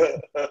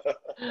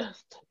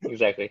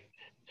 Exactly.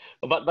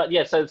 But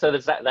yeah, so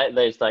there's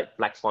there's like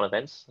black swan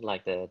events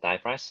like the DAI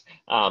price.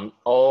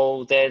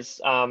 There's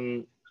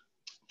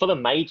for the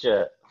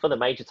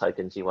major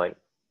tokens you won't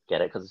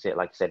get it because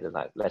like I said, it's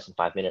like less than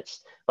 5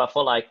 minutes. But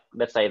for like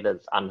let's say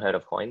there's unheard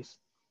of coins,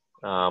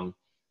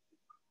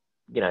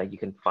 you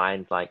can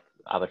find like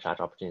arbitrage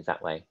opportunities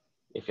that way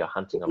if you're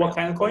hunting around. What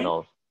kind of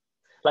coin?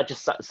 Like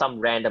just some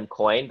random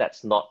coin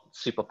that's not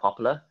super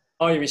popular.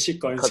 Oh, you mean shit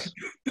coins?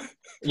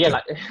 Yeah,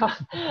 like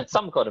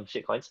some call them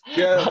shit coins.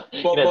 Yeah,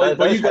 but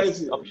those you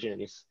guys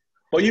opportunities.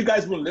 But you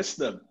guys will list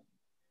them.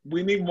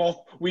 We need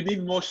more. We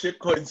need more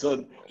shitcoins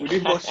on. We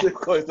need more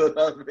shitcoins on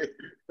Aave.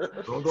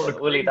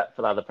 We'll leave that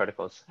for the other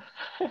protocols.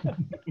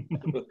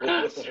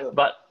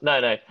 But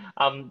no.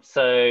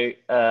 So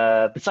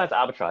besides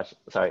arbitrage,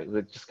 sorry,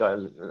 we're just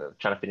trying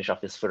to finish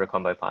off this footer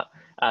combo part.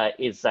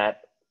 Is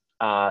that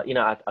I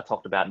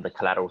talked about the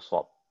collateral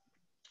swap.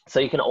 So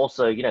you can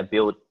also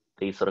build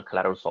these sort of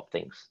collateral swap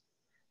things.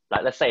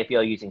 Like let's say if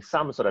you're using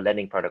some sort of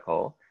lending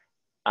protocol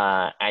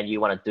and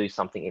you want to do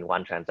something in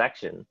one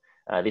transaction.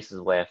 This is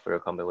where footer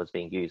combo was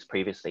being used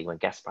previously when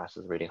gas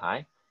prices were really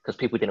high, because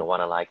people didn't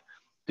want to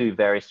do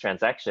various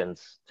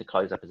transactions to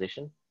close a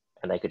position,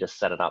 and they could just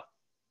set it up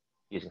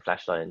using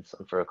flash loans.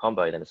 And for a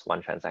combo, then it's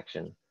one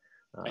transaction.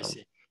 I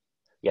see.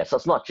 Yeah, so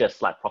it's not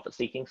just like profit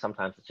seeking.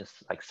 Sometimes it's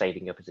just like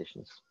saving your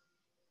positions.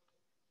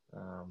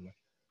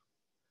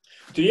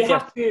 Do you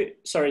have to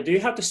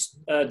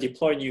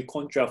deploy new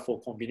contract for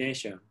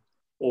combination,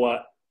 or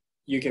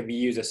you can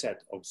reuse a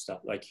set of stuff?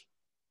 Like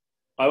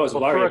I was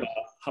worried about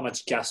how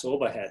much gas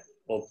overhead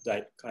of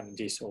that kind of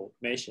this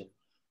automation.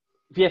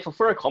 Yeah,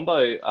 for a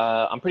combo,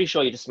 I'm pretty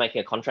sure you're just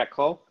making a contract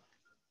call,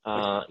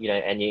 and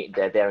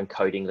they're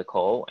encoding the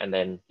call, and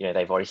then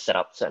they've already set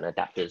up certain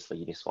adapters for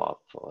Uniswap,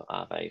 for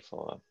Aave,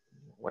 for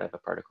whatever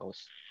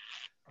protocols.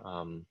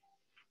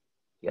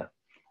 Yeah,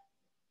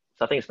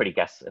 so I think it's pretty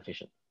gas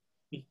efficient.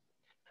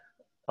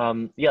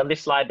 On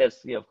this slide,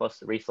 there's of course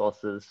the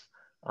resources.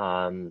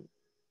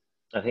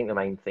 I think the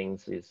main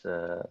things is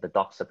the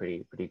docs are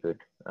pretty good.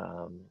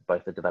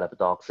 Both the developer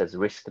docs, there's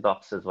risk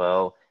docs as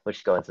well,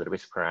 which go into the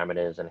risk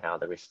parameters and how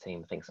the risk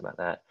team thinks about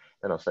that.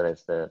 And also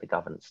there's the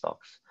governance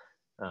docs,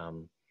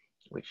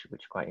 which are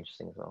quite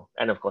interesting as well.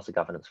 And of course the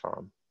governance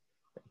forum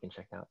that you can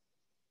check out.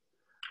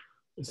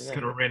 This is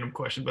kind of a random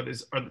question, but do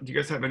you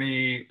guys have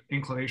any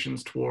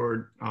inclinations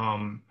toward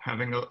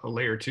having a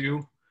layer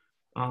 2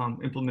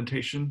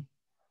 implementation?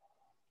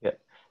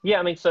 Yeah.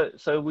 I mean,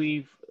 so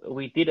we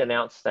did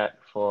announce that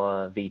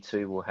for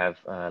V2 we'll have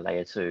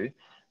layer 2,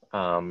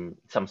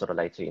 some sort of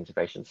layer 2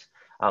 integrations.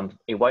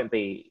 It won't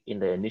be in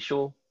the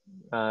initial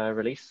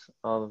release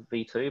of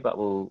V2, but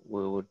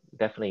we'll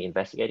definitely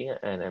investigating it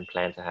and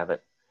plan to have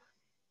it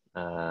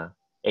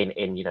in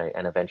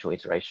an eventual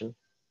iteration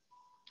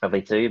of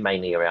V2,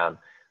 mainly around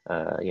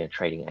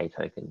trading A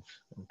tokens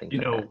and things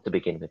like that to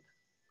begin with.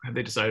 Have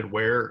they decided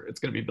where it's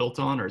going to be built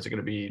on, or is it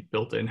going to be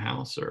built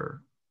in-house,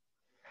 or?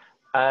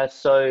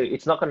 So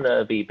it's not going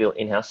to be built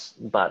in-house,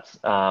 but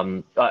I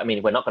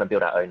mean, we're not going to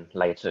build our own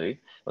layer 2.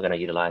 We're going to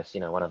utilize,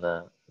 one of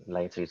the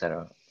layer 2s that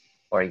are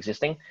already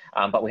existing,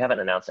 but we haven't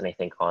announced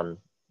anything on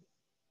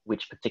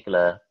which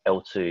particular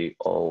L2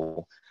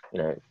 or,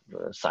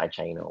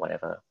 sidechain or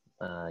whatever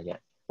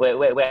yet.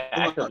 We're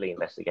actively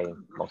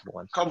investigating multiple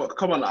ones. Come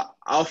on,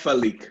 Alpha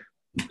League.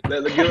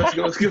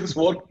 Give us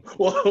one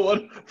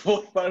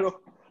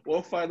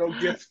final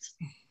gift.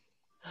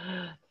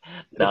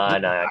 No, I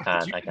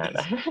can't.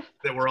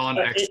 That we're on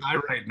XI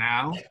right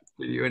now.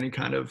 Do you any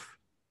kind of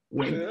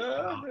win?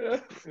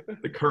 The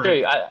current.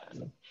 True.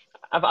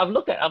 I've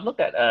looked at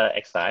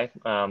XI,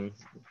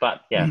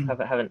 but yeah,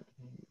 haven't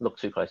looked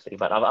too closely.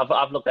 But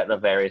I've looked at the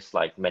various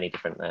many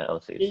different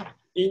L2s.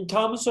 In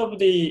terms of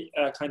the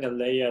kind of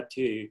layer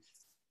 2,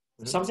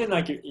 something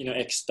like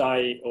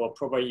XI or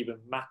probably even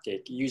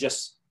Matic, you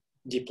just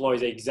deploy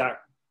the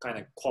exact kind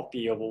of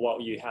copy of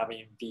what you have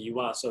in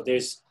V1. So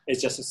it's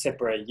just a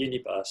separate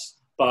universe.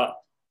 But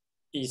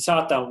in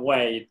certain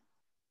way,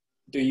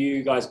 do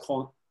you guys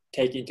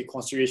take into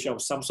consideration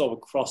of some sort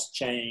of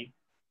cross-chain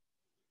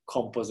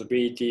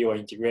composability or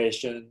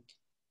integration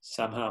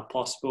somehow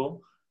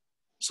possible?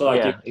 So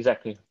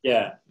exactly.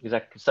 Yeah,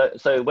 exactly.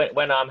 So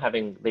when I'm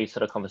having these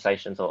sort of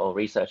conversations or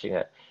researching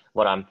it,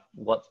 what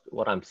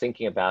I'm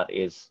thinking about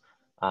is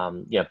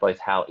both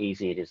how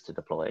easy it is to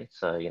deploy.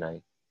 So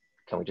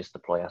can we just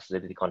deploy our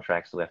Solidity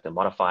contracts? Do we have to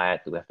modify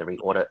it? Do we have to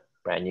re-audit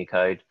brand new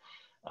code?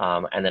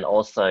 And then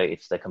also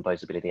it's the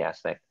composability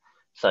aspect.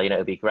 So it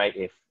would be great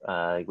if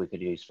we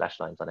could use flash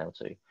loans on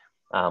L2,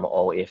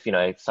 or if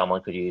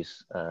someone could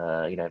use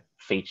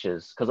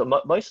features, because a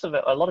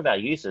lot of our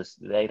users,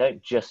 they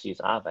don't just use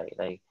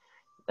Aave.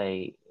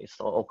 It's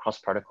all cross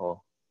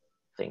protocol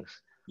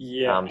things.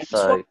 Yeah.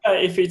 So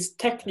if it's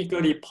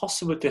technically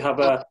possible to have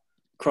a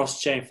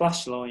cross-chain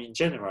flash loan in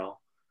general.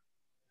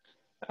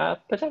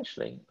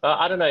 Potentially.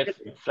 I don't know if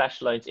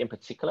flash loans in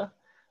particular,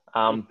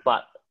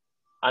 but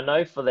I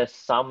know there's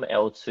some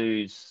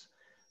L2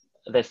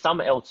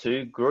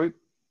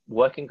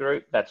 working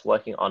group that's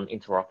working on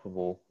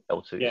interoperable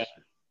L2s. Yeah.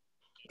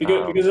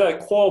 Because a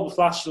core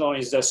flash loan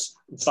is just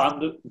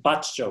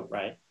batch job,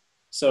 right?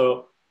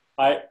 So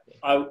I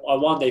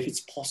wonder if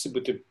it's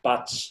possible to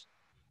batch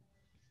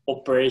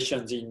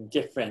operations in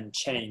different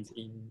chains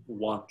in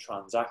one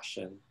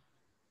transaction.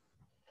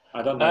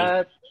 I don't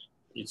know if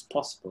it's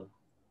possible.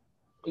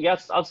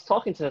 Yes, I was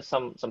talking to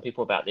some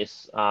people about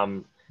this.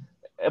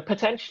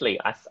 Potentially,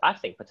 I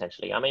think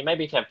potentially. I mean,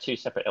 maybe if you have two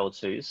separate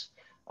L2s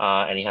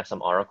and you have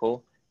some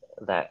Oracle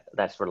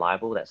that's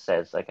reliable, that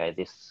says, okay,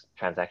 this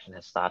transaction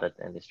has started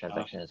and this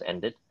transaction has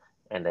ended,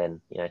 and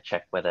then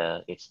check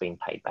whether it's been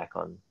paid back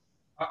on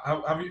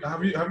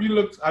Have you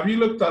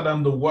looked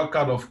at the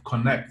workout of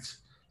Connect?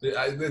 So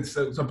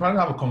apparently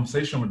I have a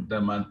conversation with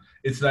them, and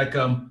it's like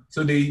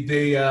so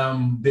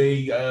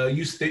they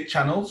use state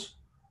channels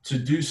to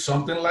do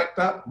something like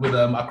that with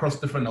across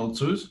different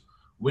L2s,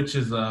 which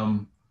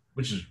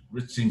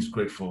seems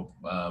great for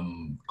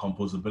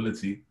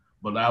composability.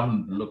 But I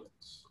haven't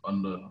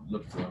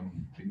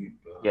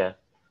beneath the... Yeah,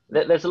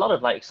 there's a lot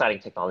of like exciting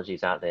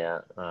technologies out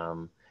there.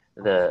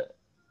 There's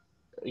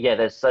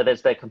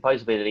the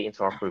composability,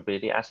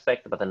 interoperability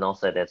aspect, but then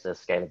also there's the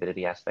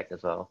scalability aspect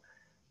as well.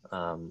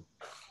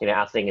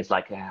 Our thing is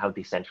like, how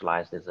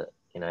decentralized is it?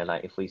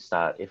 Like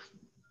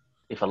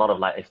if a lot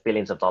of if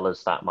billions of dollars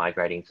start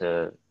migrating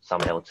to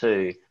some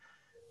L2,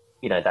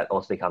 that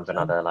also becomes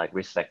another like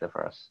risk factor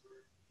for us.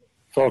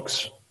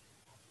 Folks,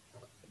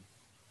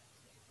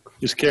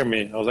 you scare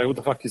me. I was like, what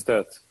the fuck is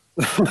that?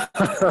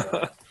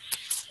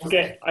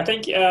 Okay, I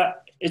think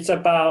it's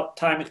about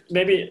time.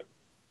 Maybe,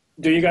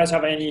 do you guys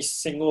have any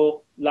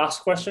single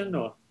last question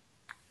or?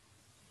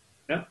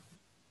 No?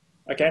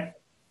 Okay.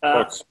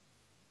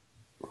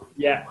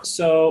 Yeah,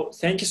 so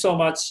thank you so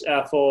much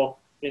for,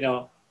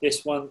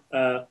 this one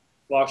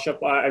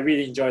workshop. I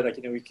really enjoyed,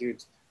 we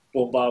could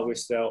bombard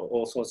with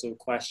all sorts of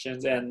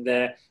questions, and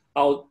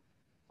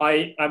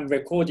I'm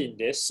recording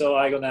this, so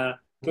I'm gonna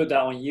put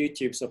that on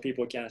YouTube so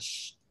people can,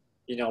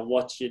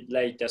 watch it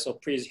later. So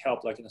please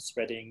help,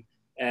 spreading.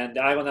 And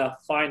I'm gonna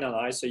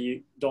finalize, so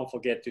you don't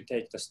forget to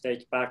take the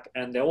stake back.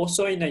 And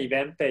also in the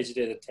event page,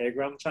 there's a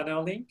Telegram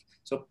channel link.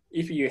 So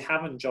if you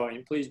haven't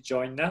joined, please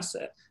join us.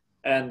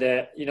 And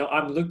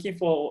I'm looking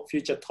for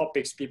future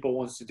topics people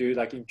want to do,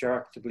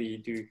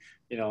 interactively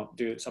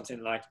do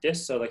something like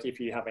this. So if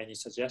you have any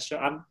suggestion,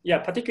 I'm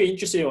particularly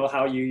interested in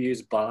how you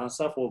use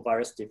Balancer for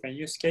various different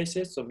use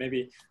cases. So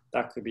maybe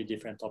that could be a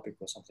different topic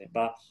or something.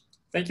 But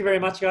thank you very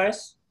much,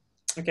 guys.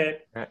 Okay.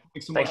 All right.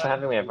 Thanks for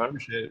having me, everyone.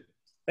 Appreciate it.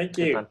 Thank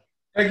you.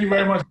 Thank you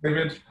very much,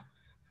 David.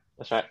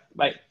 That's right.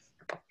 Bye.